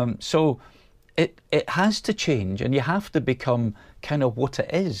 So it has to change, and you have to become kind of what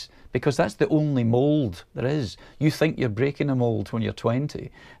it is, because that's the only mould there is. You think you're breaking a mould when you're 20,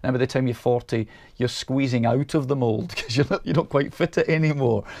 and by the time you're 40, you're squeezing out of the mould because you don't quite fit it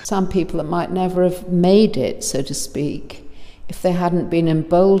anymore. Some people that might never have made it, so to speak, if they hadn't been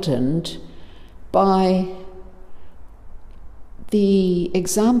emboldened by the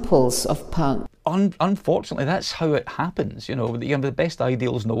examples of punk. Unfortunately, that's how it happens. You know, you have the best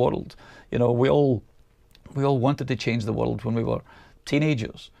ideals in the world. You know, we all wanted to change the world when we were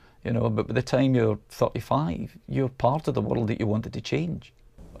teenagers. You know, but by the time you're 35, you're part of the world that you wanted to change.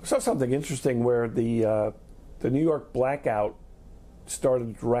 I saw something interesting where the New York blackout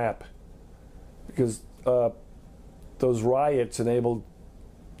started rap because those riots enabled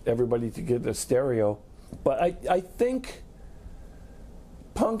everybody to get a stereo. But I think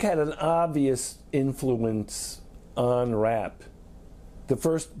punk had an obvious influence on rap. The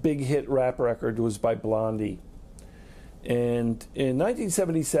first big hit rap record was by Blondie. And in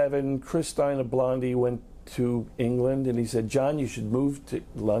 1977, Chris Stein of Blondie went to England, and he said, "John, you should move to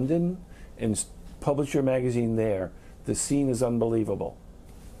London and publish your magazine there. The scene is unbelievable."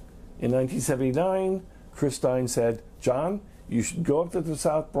 In 1979, Chris Stein said, "John, you should go up to the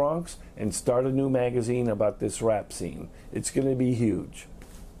South Bronx and start a new magazine about this rap scene. It's going to be huge."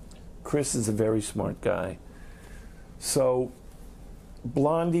 Chris is a very smart guy. So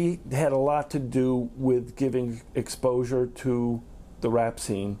Blondie had a lot to do with giving exposure to the rap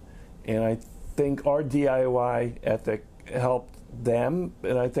scene, and I think our DIY ethic helped them,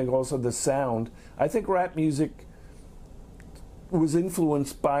 and I think also the sound. I think rap music was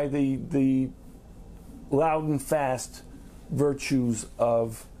influenced by the loud and fast virtues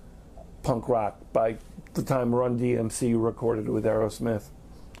of punk rock by the time Run DMC recorded with Aerosmith.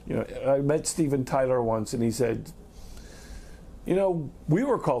 You know, I met Steven Tyler once, and he said, "You know, we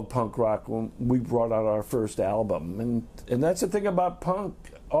were called punk rock when we brought out our first album." And that's the thing about punk.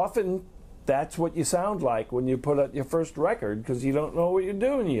 Often that's what you sound like when you put out your first record, because you don't know what you're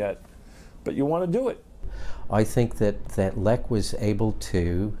doing yet, but you want to do it. I think that Lech was able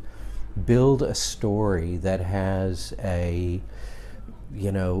to build a story that has a,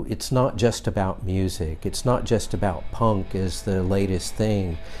 you know, it's not just about music. It's not just about punk as the latest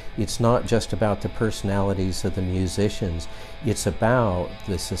thing. It's not just about the personalities of the musicians. It's about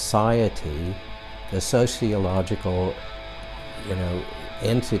the society, the sociological, you know,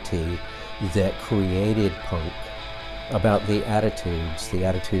 entity that created punk, about the attitudes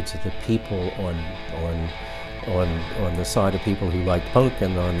of the people on the side of people who liked punk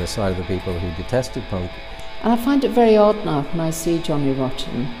and on the side of the people who detested punk. And I find it very odd now when I see Johnny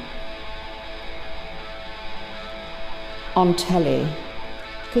Rotten on telly,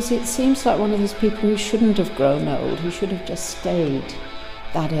 because it seems like one of those people who shouldn't have grown old, who should have just stayed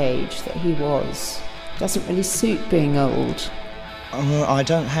that age that he was. Doesn't really suit being old. I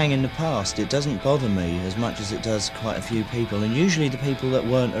don't hang in the past. It doesn't bother me as much as it does quite a few people, and usually the people that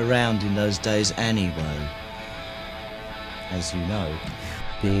weren't around in those days anyway, as you know.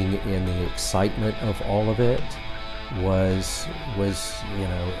 Being in the excitement of all of it was, you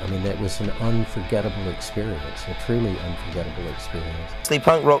know, I mean, that was an unforgettable experience, a truly unforgettable experience. See,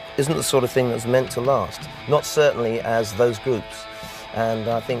 punk rock isn't the sort of thing that's meant to last, not certainly as those groups. And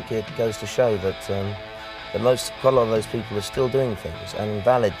I think it goes to show that quite a lot of those people are still doing things, and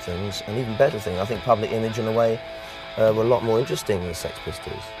valid things, and even better things. I think Public Image, in a way, were a lot more interesting than the Sex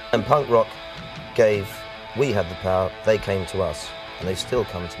Pistols. And punk rock we had the power, they came to us. And they still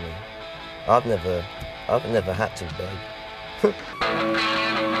come to me. I've never had to beg.